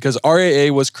DNA because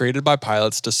RAA was created by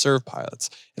pilots to serve pilots.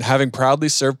 And having proudly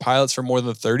served pilots for more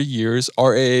than 30 years,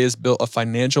 RAA has built a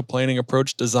financial planning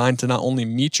approach designed to not only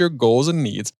meet your goals and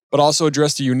needs, but also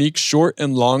address the unique short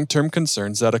and long-term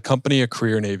concerns that accompany a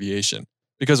career in aviation.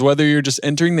 Because whether you're just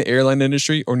entering the airline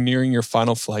industry or nearing your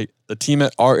final flight, the team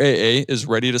at RAA is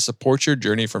ready to support your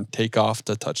journey from takeoff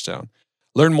to touchdown.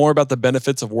 Learn more about the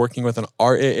benefits of working with an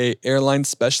RAA airline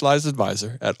specialized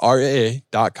advisor at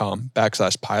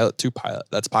raa.com/pilot2pilot.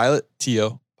 That's pilot,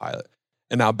 T-O, pilot.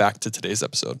 And now back to today's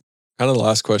episode. Kind of the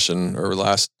last question or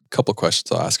last couple of questions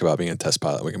I'll ask about being a test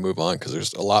pilot. We can move on because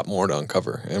there's a lot more to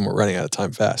uncover and we're running out of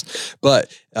time fast.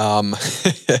 But wow,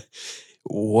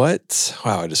 I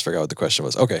just forgot what the question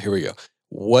was. Okay, here we go.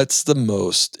 What's the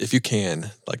most, if you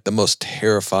can, like the most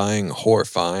terrifying,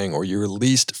 horrifying, or your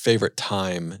least favorite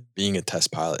time being a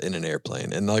test pilot in an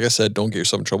airplane? And like I said, don't get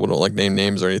yourself in trouble. Don't like name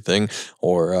names or anything,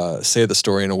 or say the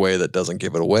story in a way that doesn't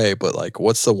give it away. But like,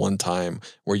 what's the one time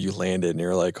where you landed and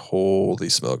you're like, holy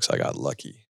smokes, I got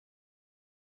lucky?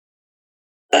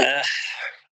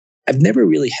 I've never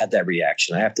really had that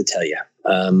reaction, I have to tell you.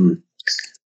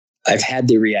 I've had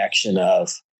the reaction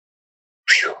of,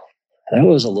 whew, that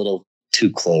was a little too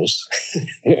close.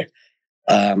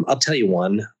 I'll tell you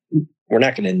one. We're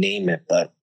not going to name it,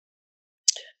 but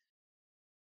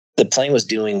the plane was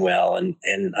doing well, and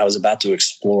I was about to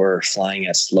explore flying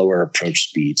at slower approach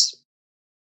speeds.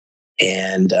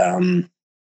 And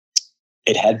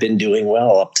it had been doing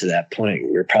well up to that point.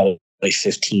 We were probably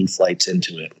 15 flights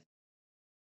into it.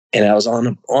 And I was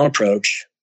on approach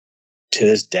to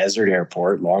this desert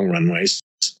airport, long runways.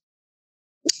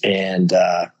 And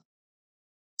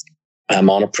I'm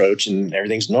on approach and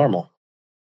everything's normal.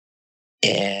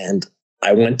 And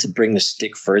I went to bring the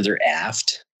stick further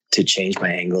aft to change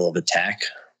my angle of attack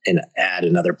and add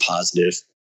another positive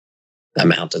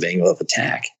amount of angle of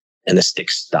attack. And the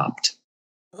stick stopped.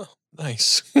 Oh,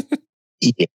 nice.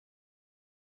 Yeah.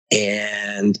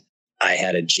 And I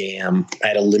had a jam. I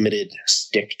had a limited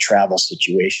stick travel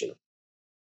situation.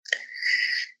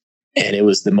 And it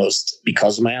was the most,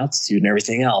 because of my altitude and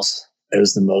everything else, it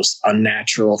was the most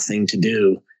unnatural thing to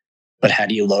do. But how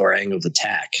do you lower angle of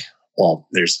attack? Well,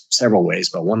 there's several ways,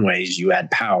 but one way is you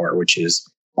add power, which is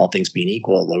all things being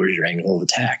equal, it lowers your angle of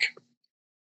attack.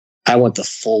 I went the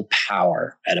full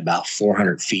power at about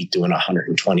 400 feet doing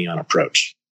 120 on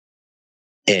approach.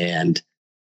 And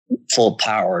full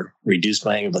power reduced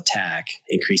my angle of attack,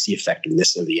 increased the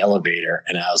effectiveness of the elevator,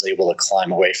 and I was able to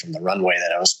climb away from the runway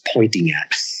that I was pointing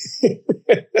at.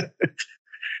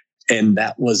 And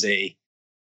that was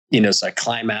so I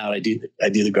climb out, I do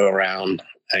the go around,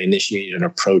 I initiated an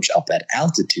approach up at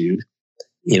altitude,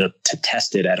 to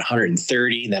test it at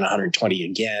 130, then 120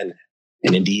 again.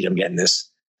 And indeed, I'm getting this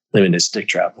limited stick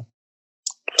travel.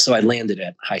 So I landed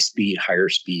at higher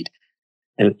speed,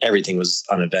 and everything was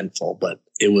uneventful, but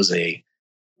it was that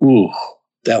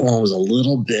one was a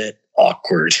little bit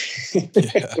awkward.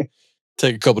 Yeah.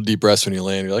 Take a couple deep breaths when you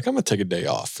land. You're like, I'm going to take a day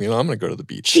off. I'm going to go to the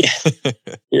beach.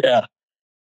 Yeah.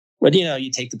 But, you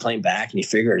take the plane back and you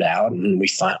figure it out, and we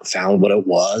found what it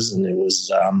was. And it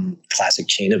was classic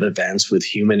chain of events with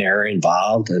human error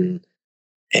involved. And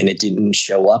it didn't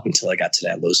show up until I got to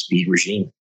that low speed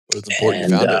regime. But it's important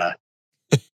you found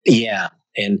it. Yeah.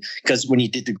 And because when you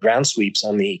did the ground sweeps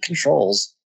on the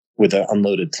controls with an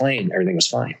unloaded plane, everything was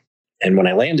fine. And when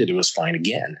I landed, it was fine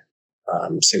again.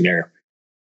 Sitting there,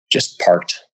 just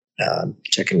parked,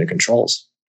 checking the controls.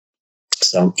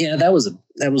 So yeah, that was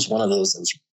one of those that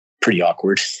was pretty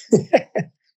awkward.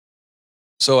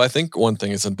 So I think one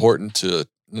thing is important to,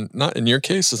 not in your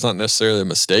case, it's not necessarily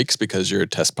mistakes because you're a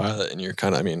test pilot and you're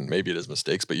maybe it is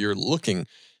mistakes, but you're looking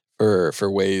for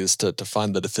ways to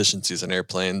find the deficiencies in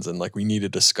airplanes, and like we need to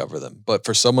discover them. But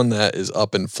for someone that is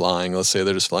up and flying, let's say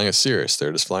they're just flying a Cirrus,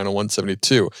 they're just flying a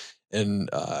 172, and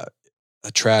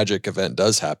a tragic event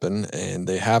does happen and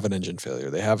they have an engine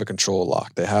failure, they have a control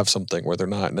lock, they have something where they're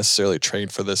not necessarily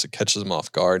trained for this, it catches them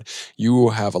off guard. You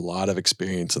have a lot of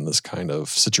experience in this kind of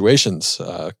situations.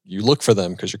 You look for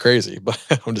them because you're crazy, but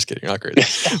I'm just kidding, you're not crazy.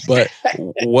 But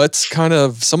what's kind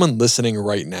of someone listening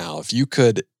right now, if you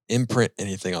could imprint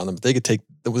anything on them, if they could take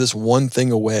this one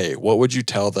thing away, what would you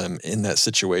tell them in that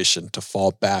situation to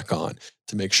fall back on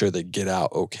to make sure they get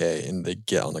out okay and they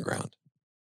get on the ground?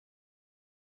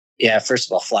 Yeah, first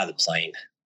of all, fly the plane.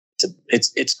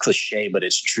 It's cliche, but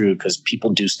it's true, because people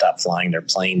do stop flying their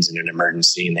planes in an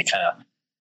emergency, and they kind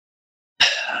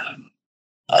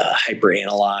of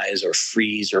hyperanalyze or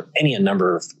freeze or a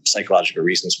number of psychological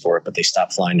reasons for it. But they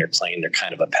stop flying their plane. They're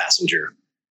kind of a passenger,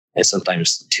 and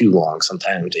sometimes too long.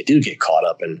 Sometimes they do get caught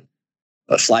up in.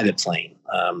 But fly the plane.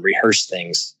 Rehearse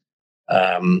things.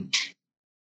 And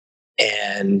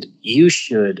you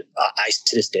should,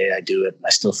 to this day, I do it. I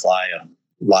still fly a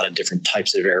lot of different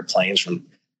types of airplanes, from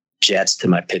jets to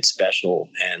my Pit Special.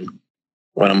 And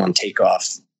when I'm on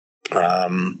takeoff,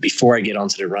 before I get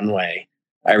onto the runway,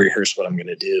 I rehearse what I'm going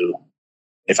to do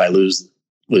if I lose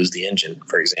the engine,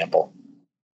 for example.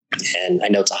 And I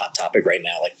know it's a hot topic right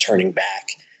now, like turning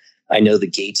back. I know the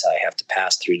gates I have to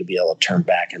pass through to be able to turn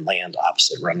back and land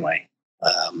opposite runway,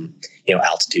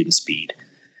 altitude and speed.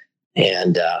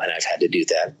 And I've had to do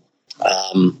that.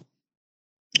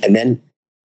 And then,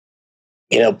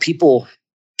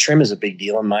 trim is a big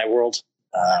deal in my world.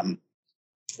 And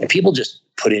people just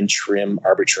put in trim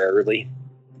arbitrarily.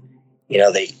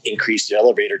 They increase the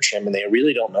elevator trim and they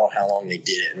really don't know how long they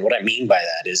did it. And what I mean by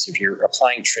that is, if you're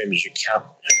applying trim, you count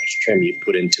how much trim you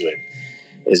put into it.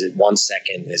 Is it 1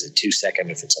 second? Is it 2 seconds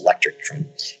if it's electric trim?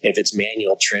 If it's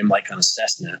manual trim, like on a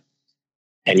Cessna,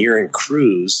 and you're in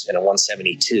cruise in a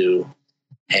 172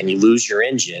 and you lose your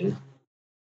engine,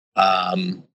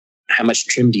 how much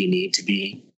trim do you need to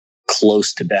be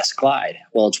close to best glide?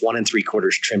 Well, it's 1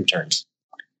 3/4 trim turns.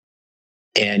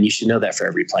 And you should know that for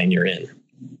every plane you're in.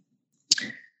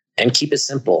 And keep it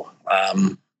simple.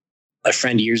 A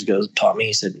friend years ago taught me,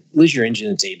 he said, lose your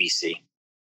engine, it's ABC.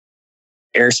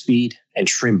 Airspeed and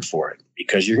trim for it,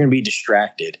 because you're going to be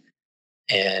distracted.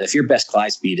 And if your best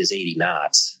glide speed is 80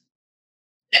 knots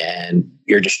and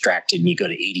you're distracted and you go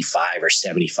to 85 or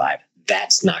 75,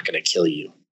 that's not going to kill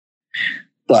you.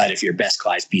 But if your best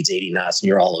glide speed's 80 knots and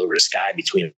you're all over the sky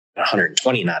between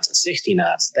 120 knots and 60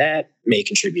 knots, that may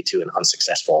contribute to an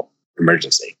unsuccessful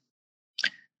emergency.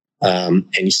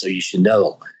 And so you should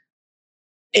know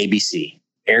ABC,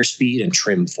 airspeed and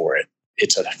trim for it.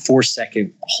 It's a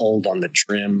 4-second hold on the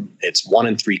trim. It's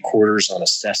 1 3/4 on a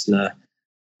Cessna.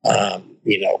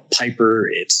 Piper,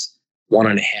 it's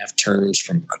 1.5 turns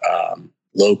from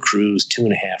low cruise,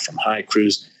 2.5 from high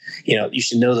cruise. You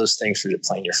should know those things for the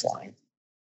plane you're flying.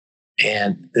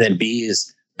 And then B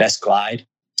is best glide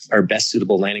or best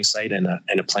suitable landing site and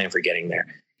a plan for getting there.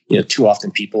 Too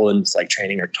often people in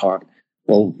training are taught,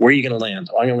 well, where are you going to land?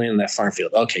 Oh, I'm going to land in that farm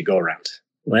field. Okay, go around.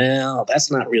 Well, that's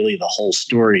not really the whole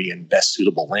story and best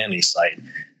suitable landing site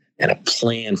and a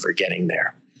plan for getting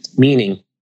there. Meaning,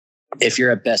 if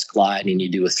you're at best glide and you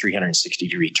do a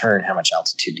 360-degree turn, how much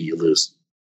altitude do you lose?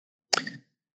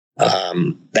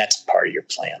 That's part of your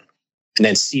plan. And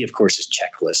then C, of course, is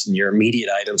checklist. And your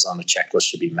immediate items on the checklist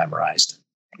should be memorized.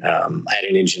 I had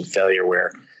an engine failure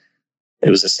where it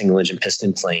was a single engine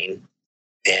piston plane,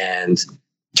 and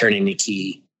turning the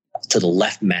key to the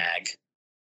left mag,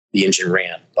 the engine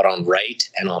ran, but on right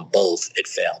and on both, it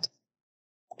failed.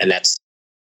 And that's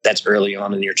early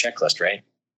on in your checklist, right?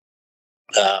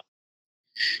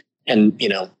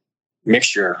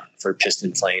 Mixture for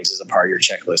piston planes is a part of your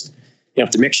checklist.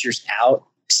 If the mixture's out,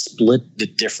 split the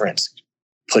difference,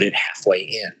 put it halfway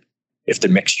in. If the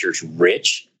mixture's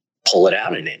rich, pull it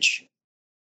out 1 inch.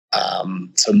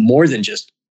 So more than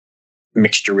just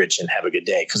mixture rich and have a good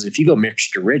day. Because if you go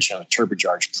mixture rich on a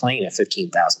turbocharged plane at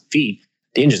 15,000 feet,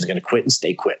 the engine's going to quit and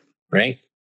stay quit, right?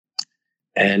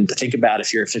 And think about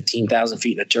if you're at 15,000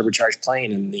 feet in a turbocharged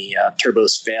plane and the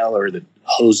turbos fail or the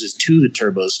hoses to the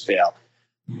turbos fail.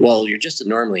 Well, you're just a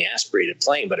normally aspirated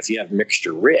plane, but if you have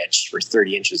mixture rich for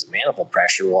 30 inches of manifold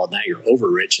pressure, well, now you're over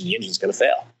rich and the engine's going to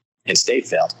fail and stay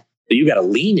failed. So you got to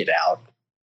lean it out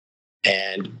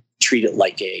and treat it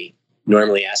like a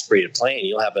normally aspirated plane.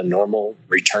 You'll have a normal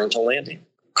return to landing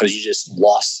because you just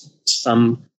lost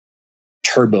some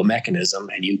turbo mechanism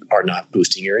and you are not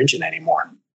boosting your engine anymore.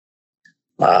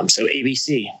 So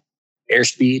ABC,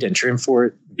 airspeed and trim for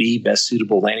it. B, best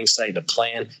suitable landing site, a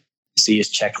plan. C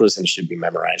is checklist and should be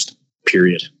memorized,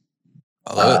 period.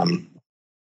 I love it.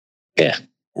 Yeah.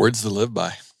 Words to live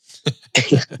by.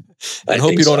 I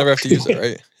hope you don't ever have to use it,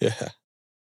 right? Yeah.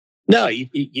 No,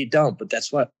 you don't. But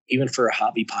that's what, even for a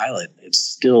hobby pilot, it's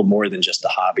still more than just a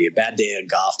hobby. A bad day of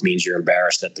golf means you're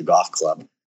embarrassed at the golf club.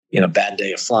 A bad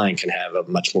day of flying can have a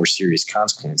much more serious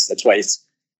consequence. That's why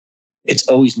it's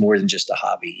always more than just a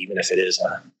hobby, even if it is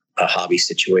a hobby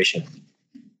situation.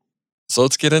 So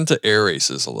let's get into air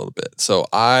races a little bit. So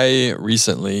I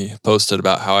recently posted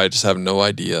about how I just have no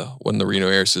idea when the Reno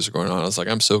air races are going on. I was like,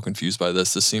 I'm so confused by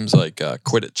this. This seems like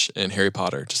Quidditch in Harry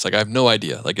Potter. Just like, I have no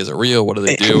idea. Like, is it real? What do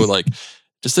they do? Like,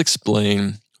 just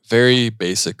explain very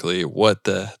basically what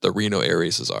the Reno air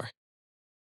races are.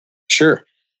 Sure.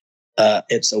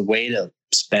 It's a way to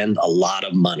spend a lot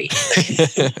of money.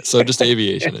 So just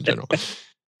aviation in general.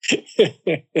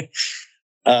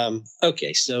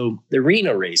 Okay, so the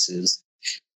Reno races,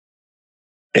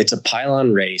 it's a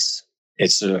pylon race.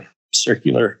 It's a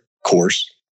circular course.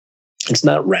 It's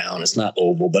not round, it's not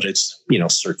oval, but it's,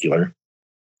 circular.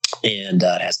 And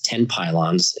it has 10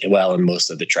 pylons. Well, in most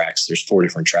of the tracks, there's 4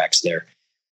 different tracks there.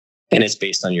 And it's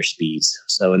based on your speeds.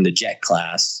 So in the jet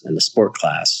class and the sport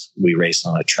class, we race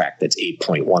on a track that's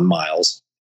 8.1 miles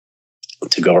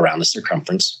to go around the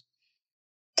circumference.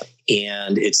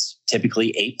 And it's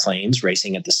typically 8 planes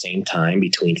racing at the same time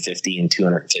between 50 and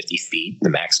 250 feet, the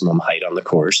maximum height on the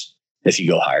course. If you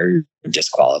go higher, you're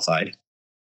disqualified.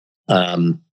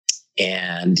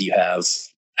 And you have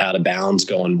out of bounds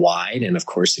going wide. And of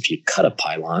course, if you cut a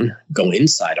pylon, go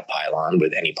inside a pylon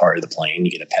with any part of the plane,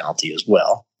 you get a penalty as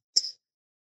well.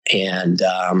 And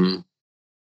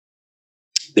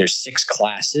there's 6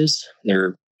 classes.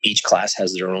 Each class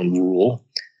has their own rule.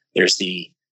 There's the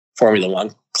Formula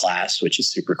One class, which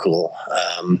is super cool.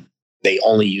 They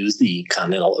only use the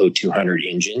Continental O200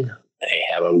 engine. They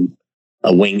have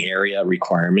a wing area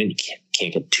requirement. You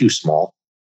can't get too small,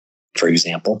 for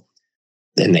example.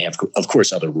 Then they have, of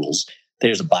course, other rules.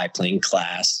 There's a biplane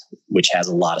class, which has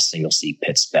a lot of single seat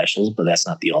pit specials, but that's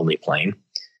not the only plane.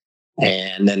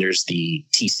 And then there's the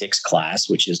T6 class,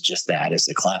 which is just that. It's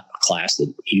the class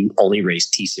that you only race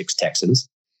T6 Texans.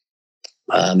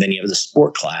 Then you have the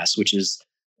sport class, which is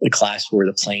the class where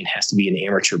the plane has to be an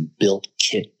amateur built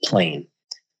kit plane.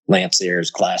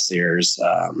 Lancers, Glaciers,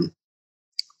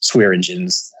 Swear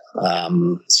engines,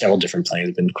 several different planes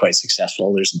have been quite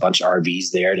successful. There's a bunch of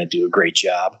RVs there that do a great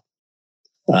job.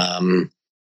 Then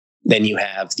you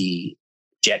have the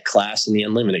jet class and the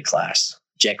unlimited class.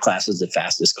 Jet class is the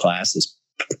fastest class. Is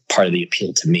part of the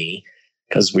appeal to me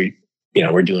because we're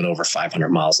doing over 500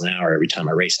 miles an hour every time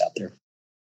I race out there.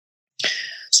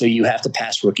 So you have to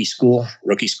pass rookie school.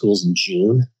 Rookie school's in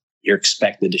June. You're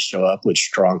expected to show up with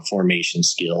strong formation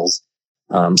skills,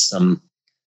 some,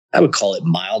 I would call it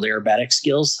mild aerobatic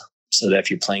skills, so that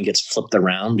if your plane gets flipped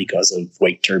around because of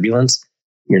wake turbulence,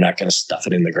 you're not going to stuff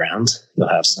it in the ground. You'll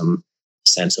have some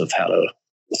sense of how to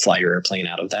fly your airplane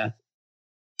out of that.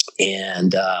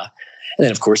 And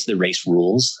then, of course, the race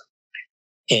rules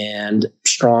and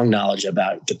strong knowledge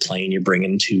about the plane you're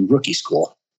bringing to rookie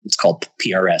school. It's called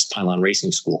PRS, Pylon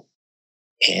Racing School.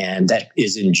 And that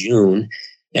is in June.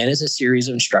 And it's a series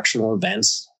of instructional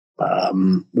events.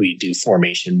 We do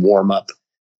formation warm-up,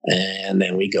 and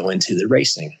then we go into the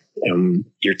racing. And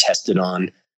you're tested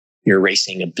on your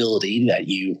racing ability that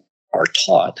you are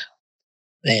taught,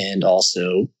 and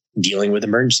also dealing with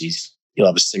emergencies. You'll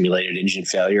have a simulated engine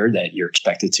failure that you're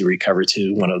expected to recover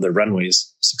to one of the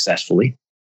runways successfully.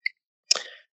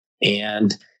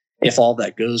 And if all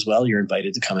that goes well, you're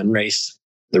invited to come and race.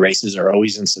 The races are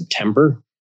always in September.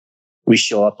 We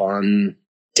show up on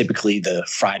typically the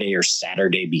Friday or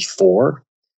Saturday before.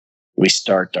 We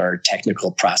start our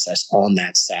technical process on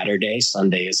that Saturday.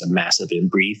 Sunday is a massive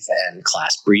in-brief and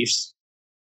class briefs.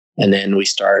 And then we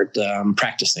start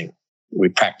practicing. We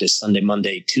practice Sunday,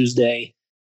 Monday, Tuesday.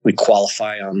 We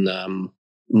qualify on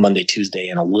Monday, Tuesday,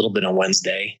 and a little bit on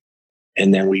Wednesday.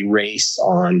 And then we race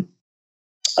on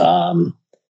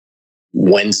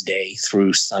Wednesday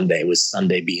through Sunday, with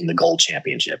Sunday being the gold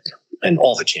championship and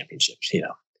all the championships.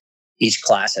 Each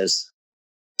class has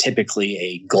typically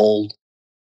a gold,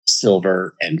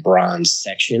 silver, and bronze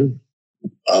section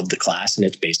of the class, and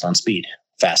it's based on speed.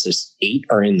 Fastest 8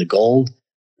 are in the gold,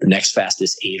 the next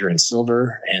fastest 8 are in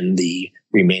silver, and the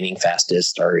remaining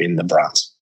fastest are in the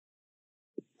bronze.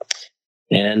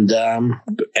 And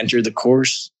enter the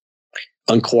course,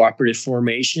 uncooperative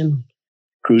formation,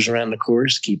 cruise around the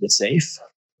course, keep it safe,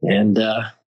 and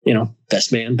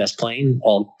best man, best plane,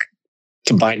 all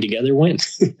combined together win.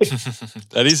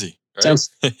 That easy. Right?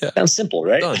 Sounds simple,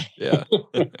 right? Done. Yeah.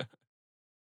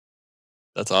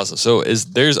 That's awesome. So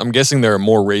I'm guessing there are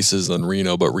more races than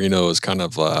Reno, but Reno is kind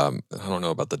of, I don't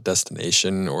know about the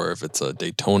destination, or if it's a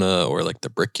Daytona or like the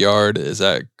Brickyard. Is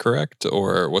that correct?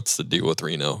 Or what's the deal with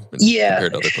Reno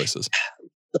compared to other places?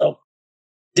 So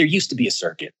there used to be a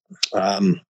circuit.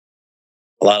 A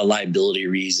lot of liability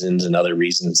reasons and other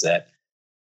reasons that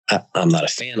I'm not a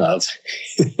fan of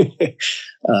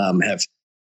have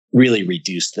really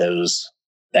reduced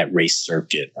that race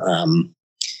circuit.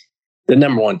 The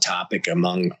number one topic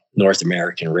among North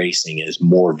American racing is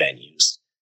more venues.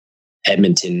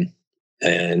 Edmonton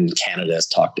and Canada has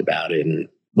talked about it and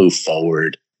moved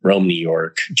forward. Rome, New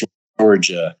York,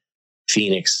 Georgia,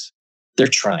 Phoenix, they're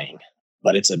trying,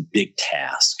 but it's a big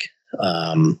task.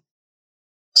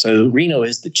 So Reno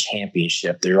is the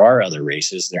championship. There are other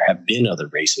races. There have been other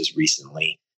races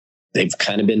recently. They've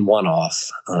kind of been one-off.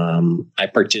 I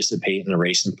participate in a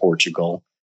race in Portugal.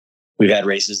 We've had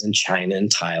races in China and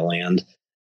Thailand,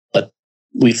 but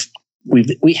we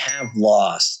have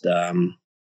lost the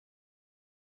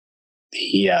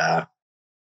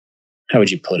how would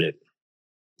you put it?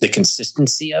 The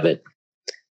consistency of it.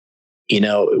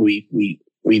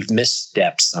 We've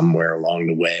misstepped somewhere along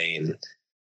the way, and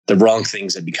the wrong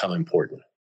things have become important.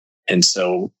 And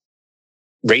so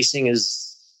racing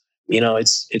is,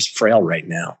 it's frail right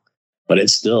now, but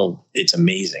it's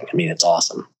amazing. I mean, it's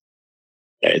awesome.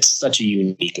 It's such a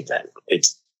unique event.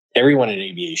 Everyone in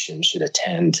aviation should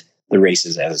attend the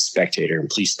races as a spectator, and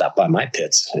please stop by my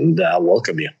pits and I'll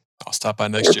welcome you. I'll stop by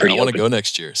next year. I want to go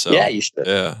next year. So yeah, you should.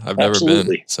 Yeah, I've never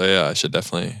been. So yeah, I should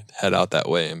definitely head out that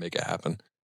way and make it happen.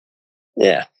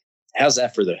 Yeah. How's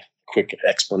that for the quick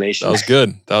explanation? That was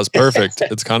good. That was perfect.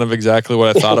 It's kind of exactly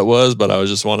what I thought it was, but I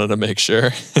just wanted to make sure.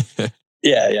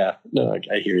 Yeah. No, I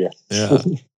hear you. Yeah.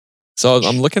 So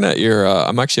I'm looking at your,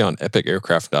 I'm actually on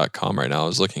epicaircraft.com right now. I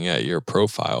was looking at your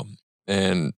profile,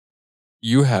 and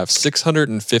you have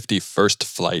 650 first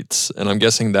flights, and I'm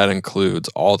guessing that includes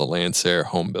all the Lancer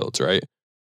home builds, right?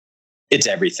 It's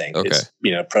everything. Okay. It's,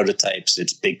 prototypes,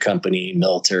 it's big company,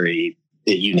 military,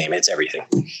 you name it, it's everything.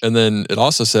 And then it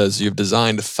also says you've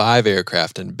designed 5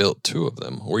 aircraft and built 2 of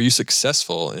them. Were you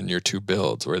successful in your 2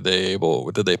 builds? Did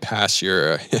they pass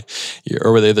your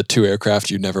or were they the 2 aircraft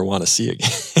you never want to see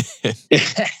again?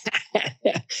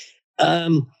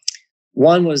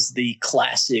 One was the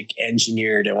classic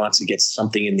engineer that wants to get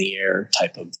something in the air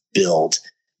type of build,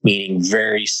 meaning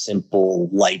very simple,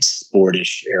 light,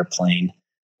 sportish airplane.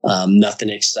 Nothing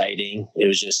exciting. It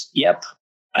was just,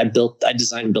 I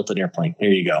designed and built an airplane. There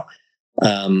you go.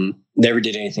 Never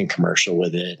did anything commercial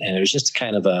with it. And it was just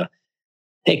kind of a,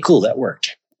 hey, cool, that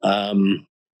worked. Then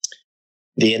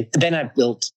I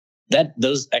built that.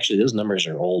 Those numbers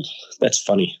are old. That's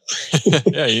funny.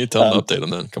 Yeah, you need to tell them to update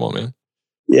them then. Come on, man.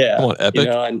 Yeah. Come on, Epic.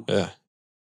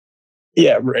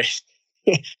 Yeah, right.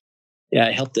 Yeah,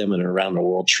 I helped them in an around the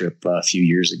world trip a few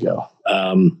years ago.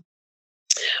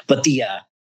 But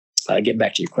get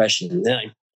back to your question.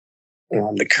 Then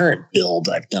the current build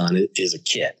I've done is a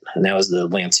kit, and that was the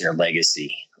Lancer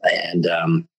Legacy, and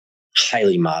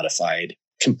highly modified,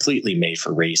 completely made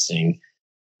for racing.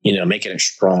 Making it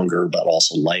stronger but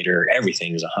also lighter.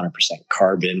 Everything is 100%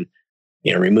 carbon.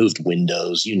 Removed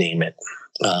windows, you name it.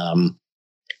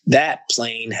 That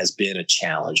plane has been a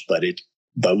challenge, but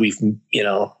we've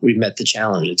met the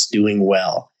challenge. It's doing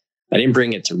well. I didn't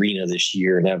bring it to Reno this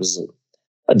year, and that was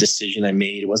a decision I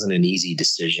made. It wasn't an easy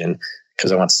decision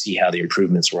because I want to see how the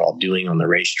improvements we're all doing on the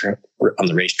racetrack.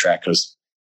 Because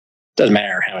it doesn't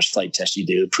matter how much flight test you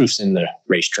do, the proof's in the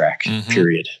racetrack. Mm-hmm.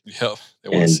 Period. Yep. They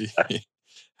want to see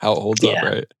how it holds up,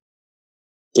 right?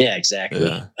 Yeah, exactly.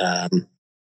 Yeah.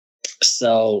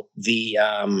 So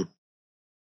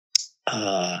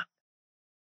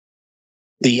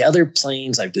the other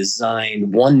planes I've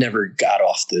designed, one never got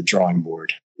off the drawing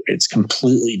board. It's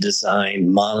completely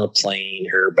designed, monoplane,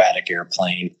 aerobatic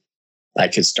airplane. I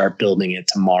could start building it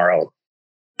tomorrow.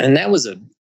 And that was a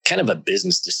kind of a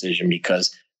business decision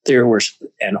because there were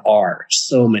and are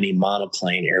so many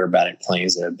monoplane aerobatic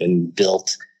planes that have been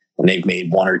built, and they've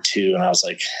made 1 or 2. And I was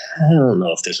like, I don't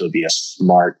know if this would be a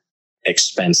smart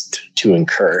expense to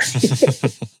incur.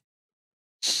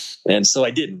 And so I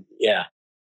didn't. Yeah.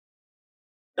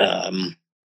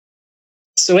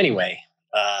 So anyway,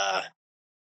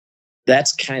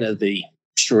 that's kind of the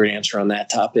short answer on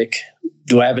that topic.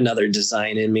 Do I have another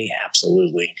design in me?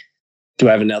 Absolutely. Do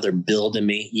I have another build in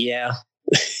me? Yeah.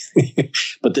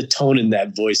 But the tone in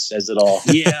that voice says it all.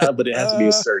 Yeah, but it has to be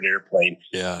a certain airplane.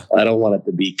 Yeah. I don't want it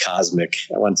to be cosmic.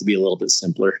 I want it to be a little bit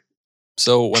simpler.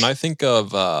 So when I think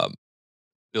of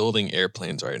building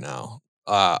airplanes right now,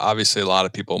 obviously a lot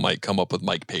of people might come up with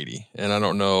Mike Patey, and I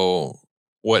don't know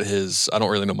I don't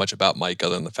really know much about Mike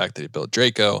other than the fact that he built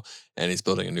Draco and he's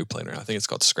building a new plane right now. I think it's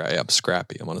called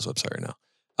Scrappy. I'm on his website right now.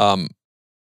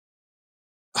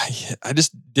 I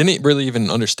just didn't really even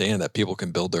understand that people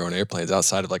can build their own airplanes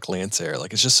outside of like Lancer.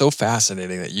 Like, it's just so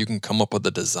fascinating that you can come up with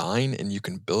a design and you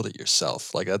can build it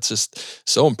yourself. Like, that's just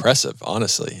so impressive,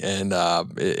 honestly. And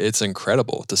it's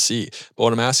incredible to see. But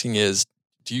what I'm asking is,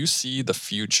 do you see the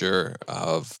future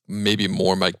of maybe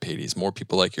more Mike Pateys, more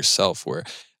people like yourself, where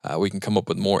we can come up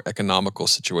with more economical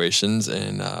situations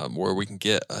and where we can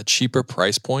get a cheaper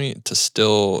price point to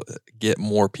still get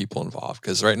more people involved?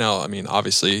 Because right now, I mean,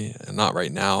 obviously, not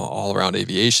right now, all around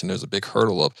aviation, there's a big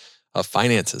hurdle of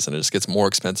finances, and it just gets more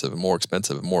expensive and more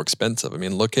expensive and more expensive. I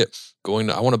mean, look at I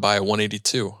want to buy a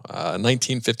 182,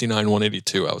 1959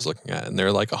 182 I was looking at, and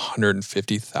they're like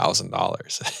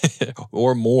 $150,000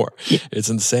 or more. It's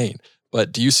insane.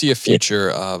 But do you see a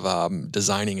future of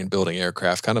designing and building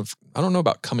aircraft kind of, I don't know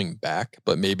about coming back,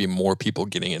 but maybe more people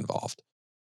getting involved?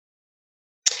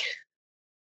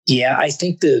 Yeah, I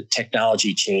think the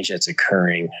technology change that's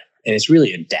occurring And it's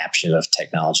really adaptation of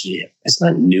technology. It's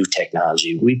not new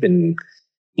technology. We've been,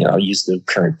 I'll use the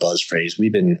current buzz phrase.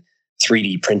 We've been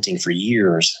 3D printing for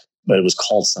years, but it was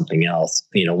called something else.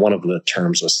 One of the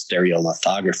terms was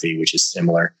stereolithography, which is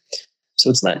similar. So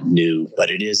it's not new,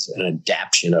 but it is an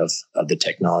adaptation of the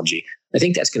technology. I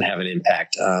think that's going to have an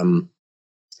impact.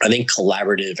 I think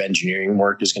collaborative engineering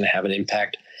work is going to have an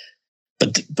impact.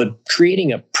 But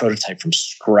creating a prototype from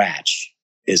scratch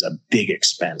is a big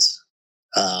expense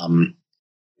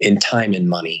in time and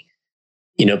money.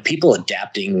 People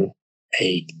adapting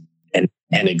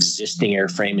an existing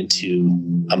airframe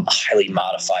into a highly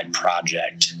modified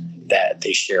project that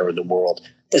they share with the world,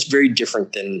 that's very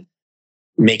different than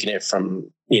making it from,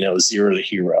 zero to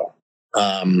hero.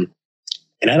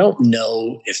 And I don't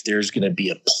know if there's going to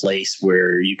be a place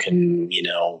where you can,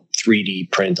 3D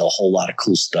print a whole lot of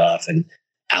cool stuff and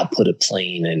output a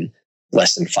plane in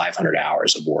less than 500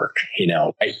 hours of work.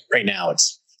 Right now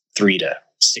it's 3,000 to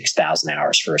 6,000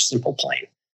 hours for a simple plane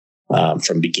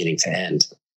from beginning to end.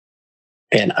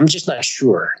 And I'm just not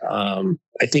sure.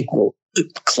 I think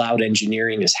cloud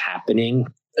engineering is happening,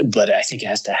 but I think it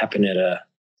has to happen at a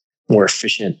more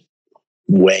efficient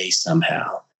way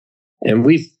somehow. And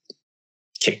we've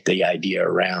kicked the idea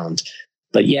around.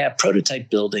 But yeah, prototype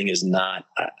building is not,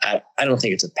 I don't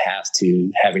think it's a path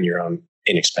to having your own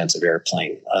inexpensive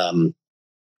airplane.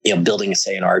 Building,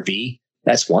 say, an RV,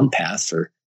 that's one path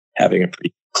for having a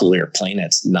pretty cool airplane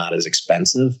that's not as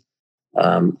expensive.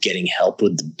 Getting help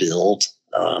with the build,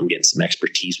 getting some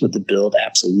expertise with the build,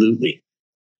 absolutely.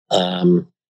 But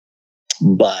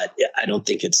I don't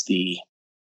think it's the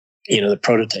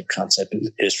prototype concept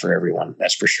is for everyone,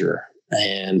 that's for sure.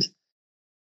 And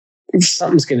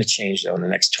something's going to change, though, in the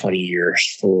next 20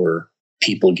 years for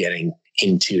people getting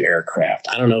into aircraft.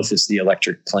 I don't know if it's the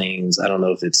electric planes. I don't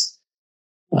know if it's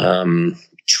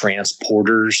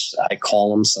transporters. I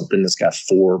call them something that's got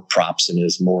 4 props and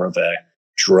is more of a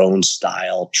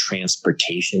drone-style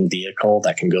transportation vehicle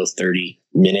that can go 30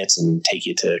 minutes and take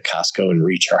you to Costco and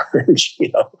recharge,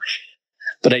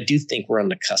 But I do think we're on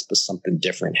the cusp of something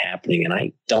different happening, and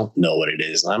I don't know what it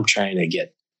is. I'm trying to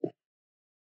get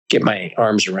my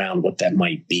arms around what that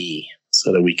might be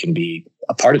so that we can be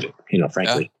a part of it,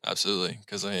 frankly. Yeah, absolutely.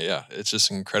 Because it's just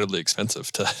incredibly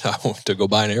expensive to go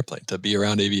buy an airplane, to be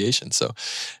around aviation. So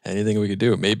anything we could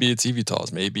do, maybe it's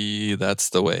eVTOLs, maybe that's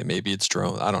the way, maybe it's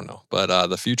drones. I don't know. But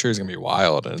the future is going to be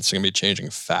wild, and it's going to be changing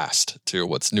fast to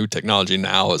what's new technology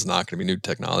now is not going to be new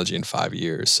technology in 5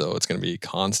 years. So it's going to be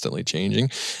constantly changing.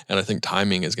 And I think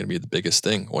timing is going to be the biggest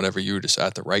thing. Whenever you're just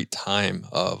at the right time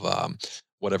of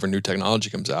whatever new technology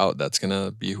comes out, that's going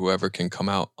to be whoever can come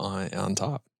out on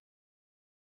top.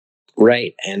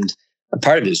 Right. And a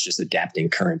part of it is just adapting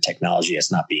current technology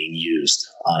that's not being used,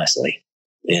 honestly.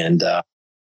 And a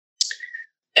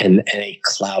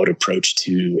cloud approach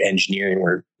to engineering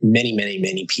where many, many,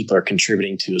 many people are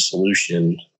contributing to a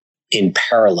solution in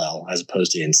parallel as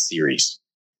opposed to in series.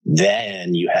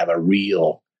 Then you have a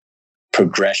real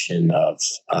progression of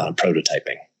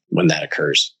prototyping when that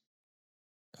occurs.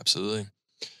 Absolutely.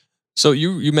 So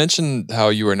you mentioned how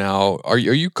you are now, are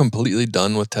you completely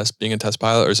done with being a test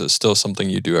pilot, or is it still something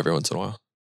you do every once in a while?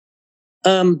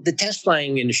 The test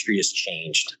flying industry has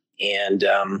changed, and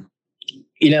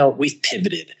we've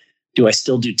pivoted. Do I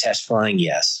still do test flying?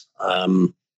 Yes.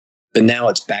 But now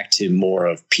it's back to more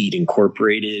of Pete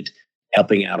Incorporated,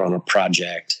 helping out on a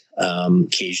project,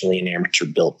 occasionally an amateur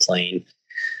built plane.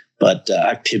 But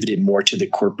I've pivoted more to the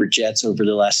corporate jets over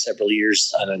the last several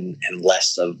years and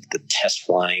less of the test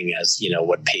flying as,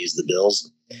 what pays the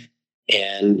bills.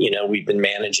 And, we've been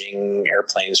managing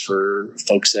airplanes for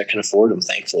folks that can afford them,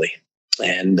 thankfully.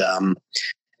 And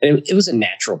it was a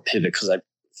natural pivot because I've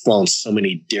flown so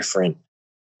many different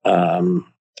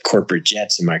corporate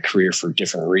jets in my career for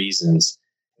different reasons.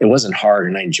 It wasn't hard,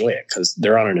 and I enjoy it because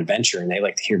they're on an adventure and they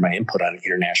like to hear my input on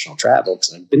international travel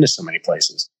because I've been to so many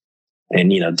places.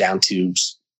 And, down to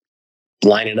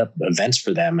lining up events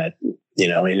for them at,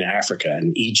 in Africa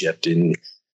and Egypt and,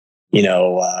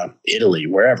 Italy,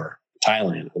 wherever,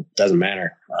 Thailand, it doesn't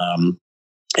matter.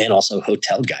 And also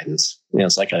hotel guidance.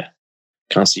 It's like a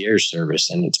concierge service,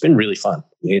 and it's been really fun.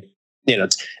 It's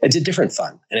a different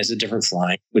fun, and it's a different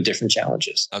flying with different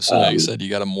challenges. Absolutely. Like you said, you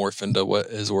got to morph into what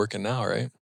is working now, right?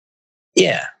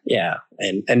 Yeah.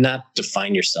 And not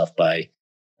define yourself by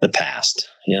the past.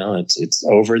 It's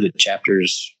over. The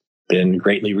chapter's been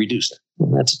greatly reduced.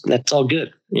 That's all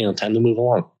good. Time to move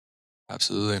along.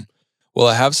 Absolutely. Well,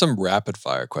 I have some rapid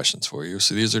fire questions for you.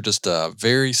 So these are just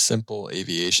very simple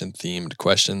aviation themed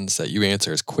questions that you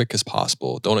answer as quick as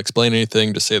possible. Don't explain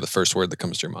anything. Just say the first word that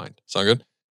comes to your mind. Sound good?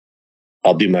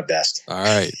 I'll do my best. All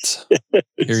right.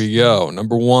 Here you go.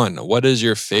 Number 1. What is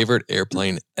your favorite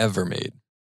airplane ever made?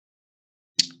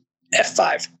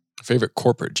 F5. Favorite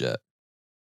corporate jet?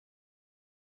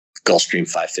 Gulfstream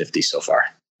 550 so far.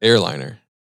 Airliner?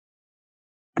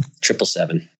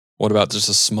 777. What about just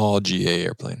a small GA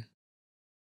airplane?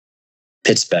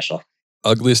 Pitts Special.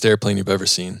 Ugliest airplane you've ever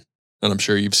seen? And I'm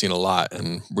sure you've seen a lot,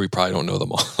 and we probably don't know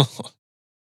them all.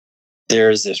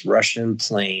 There's this Russian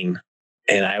plane,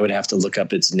 and I would have to look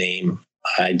up its name.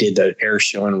 I did the air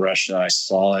show in Russia. I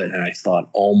saw it, and I thought,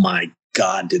 oh my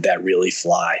God, did that really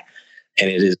fly? And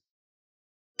it is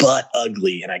butt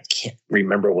ugly, and I can't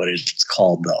remember what it's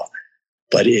called, though.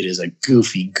 But it is a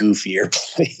goofy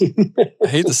airplane. I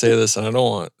hate to say this, and I don't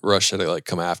want Russia to like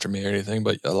come after me or anything,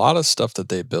 but a lot of stuff that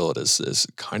they build is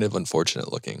kind of unfortunate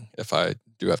looking, if I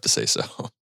do have to say so.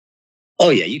 Oh,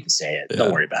 yeah, you can say it. Yeah.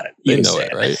 Don't worry about it. You They can know say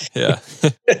it, right? Yeah.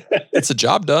 It's a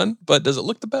job done, but does it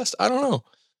look the best? I don't know.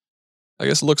 I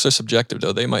guess looks are subjective,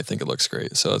 though. They might think it looks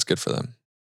great, so it's good for them.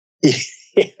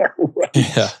 Yeah, right.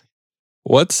 Yeah.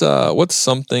 What's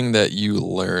something that you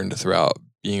learned throughout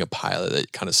being a pilot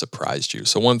that kind of surprised you?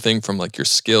 So one thing from like your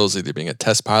skills, either being a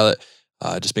test pilot,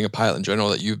 just being a pilot in general,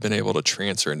 that you've been able to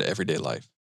transfer into everyday life.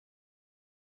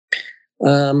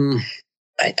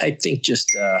 I think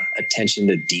just attention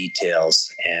to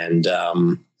details and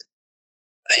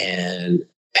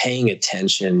paying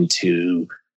attention to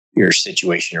your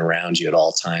situation around you at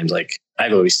all times. Like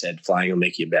I've always said, flying will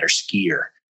make you a better skier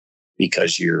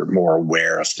because you're more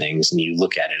aware of things and you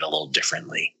look at it a little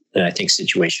differently. And I think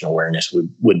situational awareness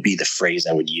would be the phrase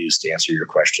I would use to answer your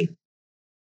question.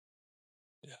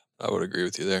 Yeah, I would agree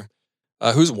with you there.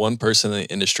 Who's one person in the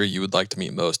industry you would like to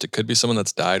meet most? It could be someone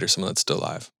that's died or someone that's still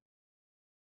alive.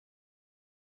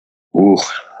 Ooh,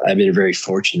 I've been very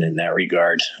fortunate in that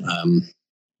regard.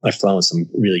 I've flown with some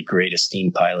really great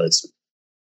esteemed pilots.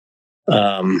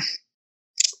 I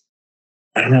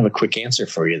don't have a quick answer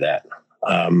for you that.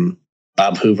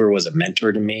 Bob Hoover was a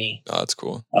mentor to me. Oh, that's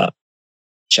cool.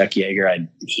 Chuck Yeager,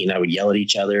 he and I would yell at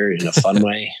each other in a fun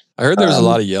way. I heard there was a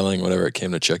lot of yelling whenever it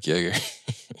came to Chuck Yeager.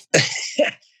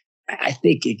 I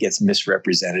think it gets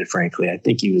misrepresented, frankly. I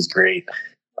think he was great.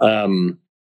 Flown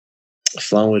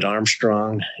with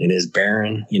Armstrong in his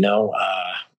Baron,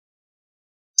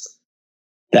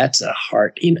 that's a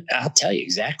hard, I'll tell you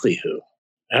exactly who.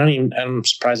 I'm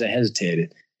surprised I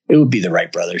hesitated. It would be the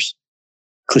Wright brothers.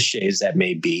 Cliche as that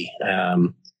may be.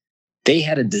 They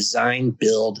had to design,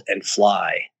 build, and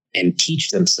fly and teach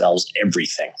themselves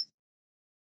everything.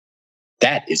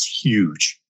 That is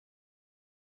huge.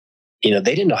 They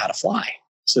didn't know how to fly.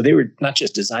 So they were not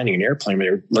just designing an airplane, but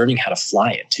they were learning how to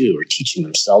fly it too, or teaching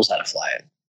themselves how to fly it.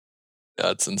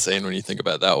 That's insane when you think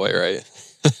about it that way, right?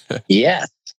 Yeah.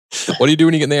 What do you do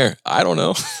when you get in the air? I don't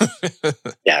know.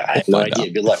 Yeah, I have no idea.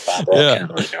 Good luck, Bob.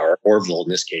 Or Orville in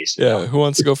this case. Yeah, who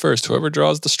wants to go first? Whoever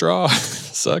draws the straw.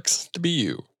 Sucks to be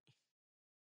you.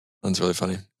 That's really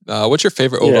funny. What's your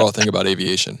favorite overall thing about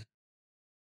aviation?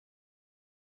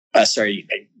 Sorry,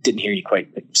 I didn't hear you quite.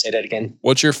 Say that again.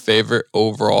 What's your favorite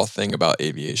overall thing about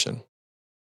aviation?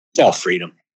 Oh,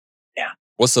 freedom. Yeah.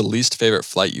 What's the least favorite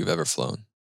flight you've ever flown?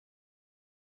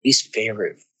 Least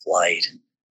favorite flight?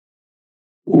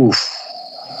 Oof.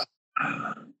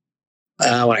 When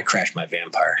I crashed my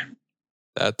Vampire.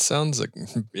 That sounds like,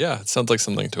 it sounds like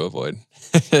something to avoid.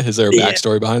 Is there a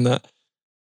backstory behind that?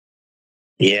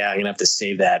 Yeah, I'm going to have to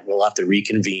save that. We'll have to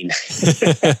reconvene.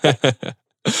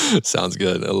 Sounds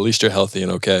good. At least you're healthy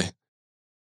and okay.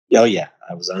 Oh, yeah.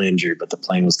 I was uninjured, but the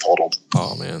plane was totaled.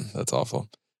 Oh, man. That's awful.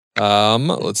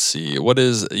 Let's see. What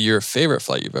is your favorite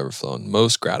flight you've ever flown?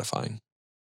 Most gratifying?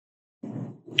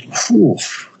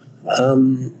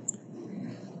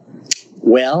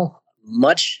 Well,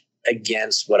 much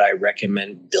against what I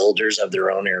recommend builders of their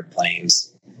own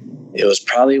airplanes, it was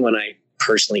probably when I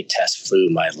personally test flew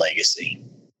my Legacy.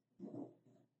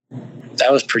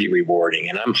 That was pretty rewarding,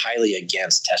 and I'm highly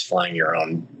against test flying your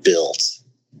own builds.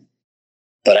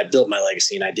 But I built my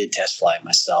Legacy, and I did test fly it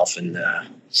myself, and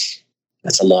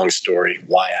that's a long story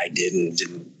why I didn't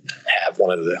have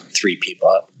one of the three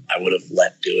people I would have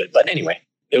let do it. But anyway,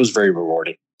 it was very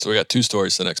rewarding. So we got 2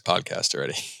 stories to the next podcast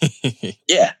already.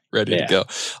 Yeah. Ready to go.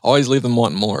 Always leave them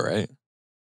wanting more, right?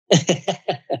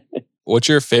 What's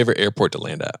your favorite airport to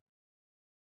land at?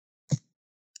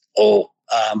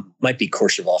 Might be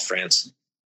Courchevel, France.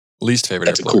 Least favorite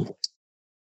That's airport? a cool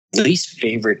place. Least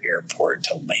favorite airport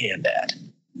to land at?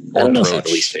 I don't know if I have a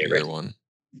least favorite. One.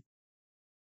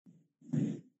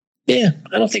 Yeah,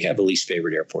 I don't think I have a least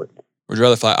favorite airport. Would you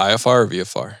rather fly IFR or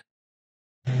VFR?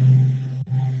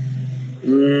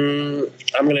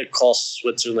 I'm going to call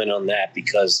Switzerland on that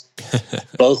because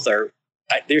both are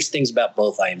there's things about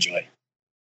both I enjoy.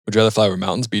 Would you rather fly over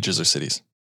mountains, beaches, or cities?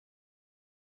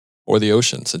 Or the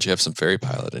ocean, since you have some ferry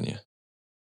pilot in you?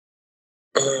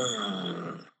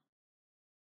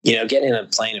 Getting in a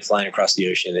plane and flying across the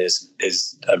ocean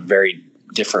is a very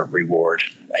different reward.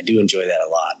 I do enjoy that a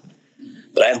lot.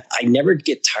 But I never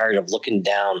get tired of looking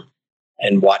down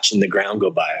and watching the ground go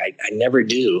by. I never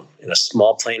do in a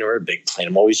small plane or a big plane.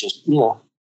 I'm always just,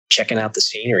 checking out the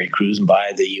scenery, cruising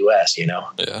by the US,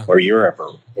 or Europe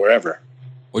or wherever.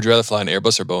 Would you rather fly an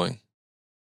Airbus or Boeing?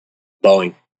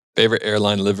 Boeing. Favorite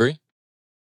airline livery?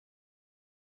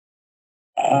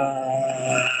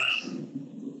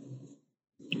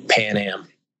 Pan Am.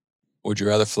 Would you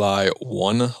rather fly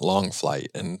one long flight,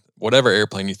 and whatever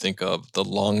airplane you think of, the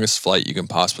longest flight you can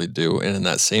possibly do, and in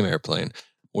that same airplane,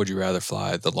 would you rather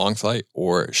fly the long flight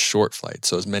or short flight?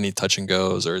 So as many touch and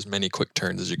goes or as many quick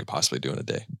turns as you could possibly do in a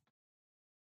day.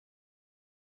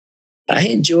 I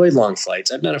enjoy long flights.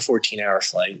 I've done a 14-hour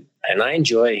flight, and I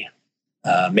enjoy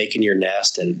making your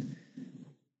nest and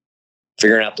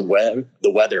figuring out the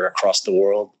weather across the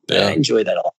world. Yeah. I enjoy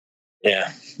that a lot.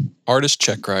 Yeah. Hardest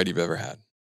check ride you've ever had?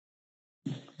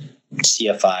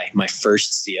 CFI, my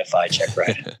first CFI check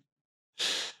ride.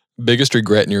 Biggest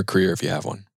regret in your career, if you have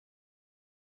one?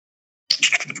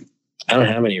 I don't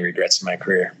have any regrets in my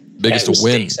career. Biggest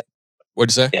win?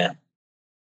 What'd you say? Yeah.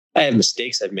 I have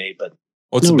mistakes I've made, but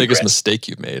what's the biggest mistake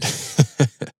you've made?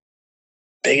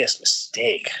 Biggest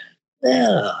mistake?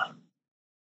 Yeah.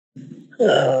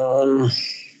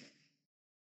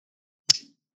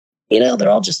 They're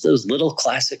all just those little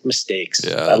classic mistakes.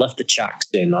 Yeah. I left the chocks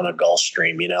in on a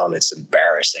Gulfstream, and it's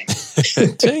embarrassing.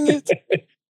 Dang it.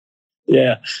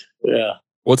 Yeah. Yeah.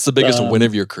 What's the biggest win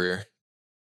of your career?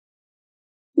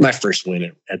 My first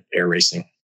win at air racing.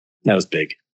 That was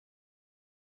big.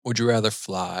 Would you rather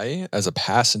fly as a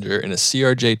passenger in a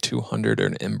CRJ 200 or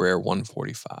an Embraer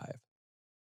 145?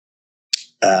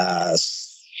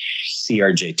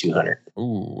 CRJ 200.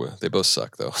 Ooh, they both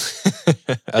suck though.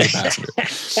 As a passenger.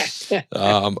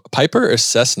 Piper or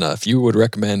Cessna, if you would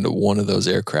recommend one of those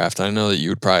aircraft, I know that you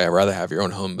would probably rather have your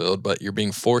own home build, but you're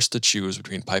being forced to choose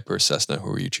between Piper or Cessna. Who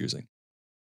are you choosing?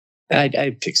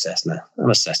 I'd pick Cessna.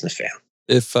 I'm a Cessna fan.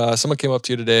 If someone came up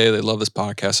to you today, they love this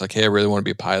podcast, like, hey, I really want to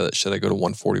be a pilot. Should I go to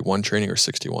 141 training or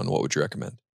 61? What would you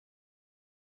recommend?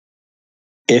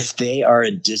 If they are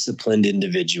a disciplined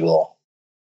individual,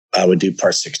 I would do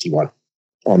Part 61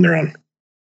 on their own.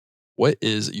 What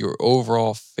is your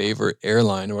overall favorite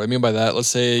airline? What I mean by that, let's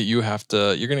say you're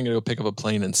going to go pick up a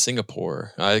plane in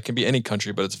Singapore. It can be any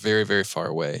country, but it's very, very far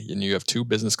away. And you have 2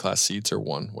 business class seats or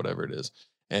 1, whatever it is.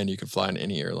 And you can fly in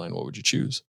any airline. What would you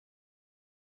choose?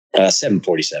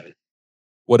 747.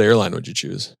 What airline would you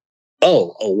choose?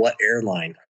 Oh, what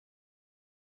airline?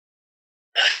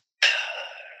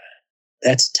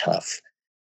 That's tough.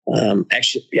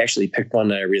 Actually picked one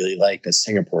that I really like. That's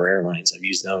Singapore Airlines. I've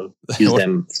used them.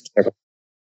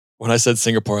 When I said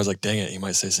Singapore, I was like, dang it, you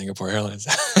might say Singapore Airlines.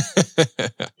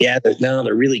 Yeah,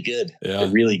 they're really good. Yeah, they're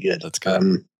really good. That's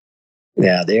good.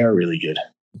 Yeah, they are really good.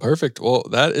 Perfect. Well,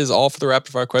 that is all for the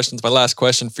rapid fire questions. My last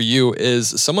question for you is,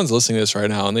 someone's listening to this right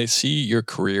now and they see your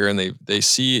career and they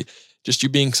see just you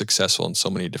being successful in so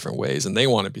many different ways and they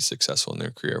want to be successful in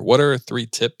their career. What are 3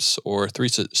 tips or 3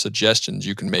 suggestions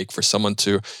you can make for someone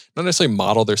to not necessarily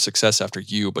model their success after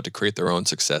you, but to create their own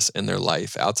success in their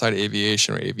life outside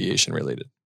aviation or aviation related?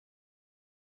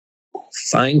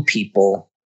 Find people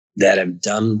that have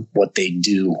done what they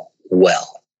do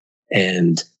well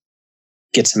and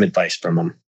get some advice from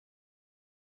them.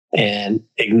 And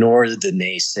ignore the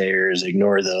naysayers,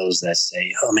 ignore those that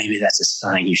say, oh, maybe that's a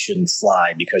sign you shouldn't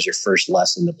fly because your first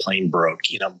lesson, the plane broke.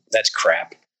 That's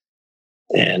crap.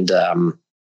 And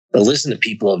but listen to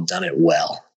people who have done it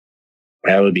well.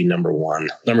 That would be number 1.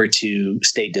 Number 2,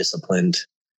 stay disciplined.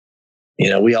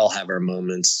 We all have our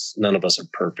moments. None of us are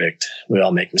perfect. We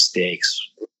all make mistakes,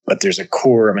 but there's a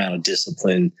core amount of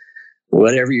discipline.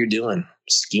 Whatever you're doing,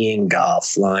 skiing, golf,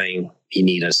 flying, you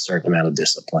need a certain amount of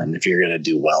discipline if you're going to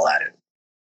do well at it.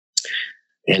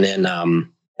 And then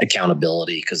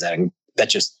accountability, because that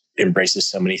just embraces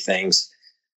so many things.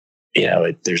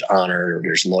 There's honor,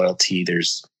 there's loyalty,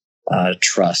 there's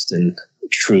trust and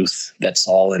truth. That's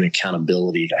all in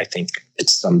accountability. I think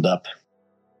it's summed up.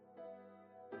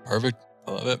 Perfect.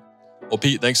 I love it. Well,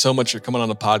 Pete, thanks so much for coming on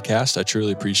the podcast. I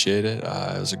truly appreciate it.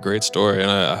 It was a great story. And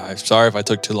I'm sorry if I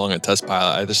took too long at Test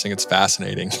Pilot. I just think it's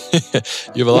fascinating.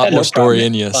 You have a lot more story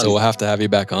in you, so we'll have to have you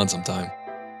back on sometime.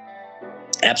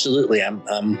 Absolutely. I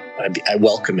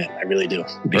welcome it. I really do.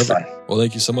 It'd be fun. Well,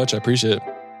 thank you so much. I appreciate it.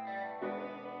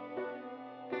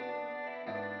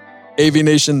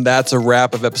 Aviation, that's a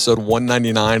wrap of episode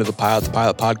 199 of the Pilot to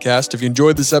Pilot podcast. If you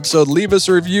enjoyed this episode, leave us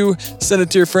a review, send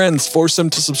it to your friends, force them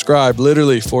to subscribe.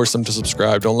 Literally force them to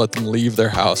subscribe. Don't let them leave their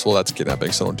house. Well, that's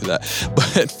kidnapping, so don't do that.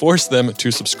 But force them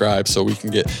to subscribe so we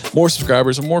can get more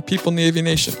subscribers and more people in the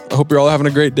aviation. I hope you're all having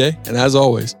a great day. And as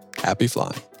always, happy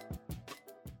flying.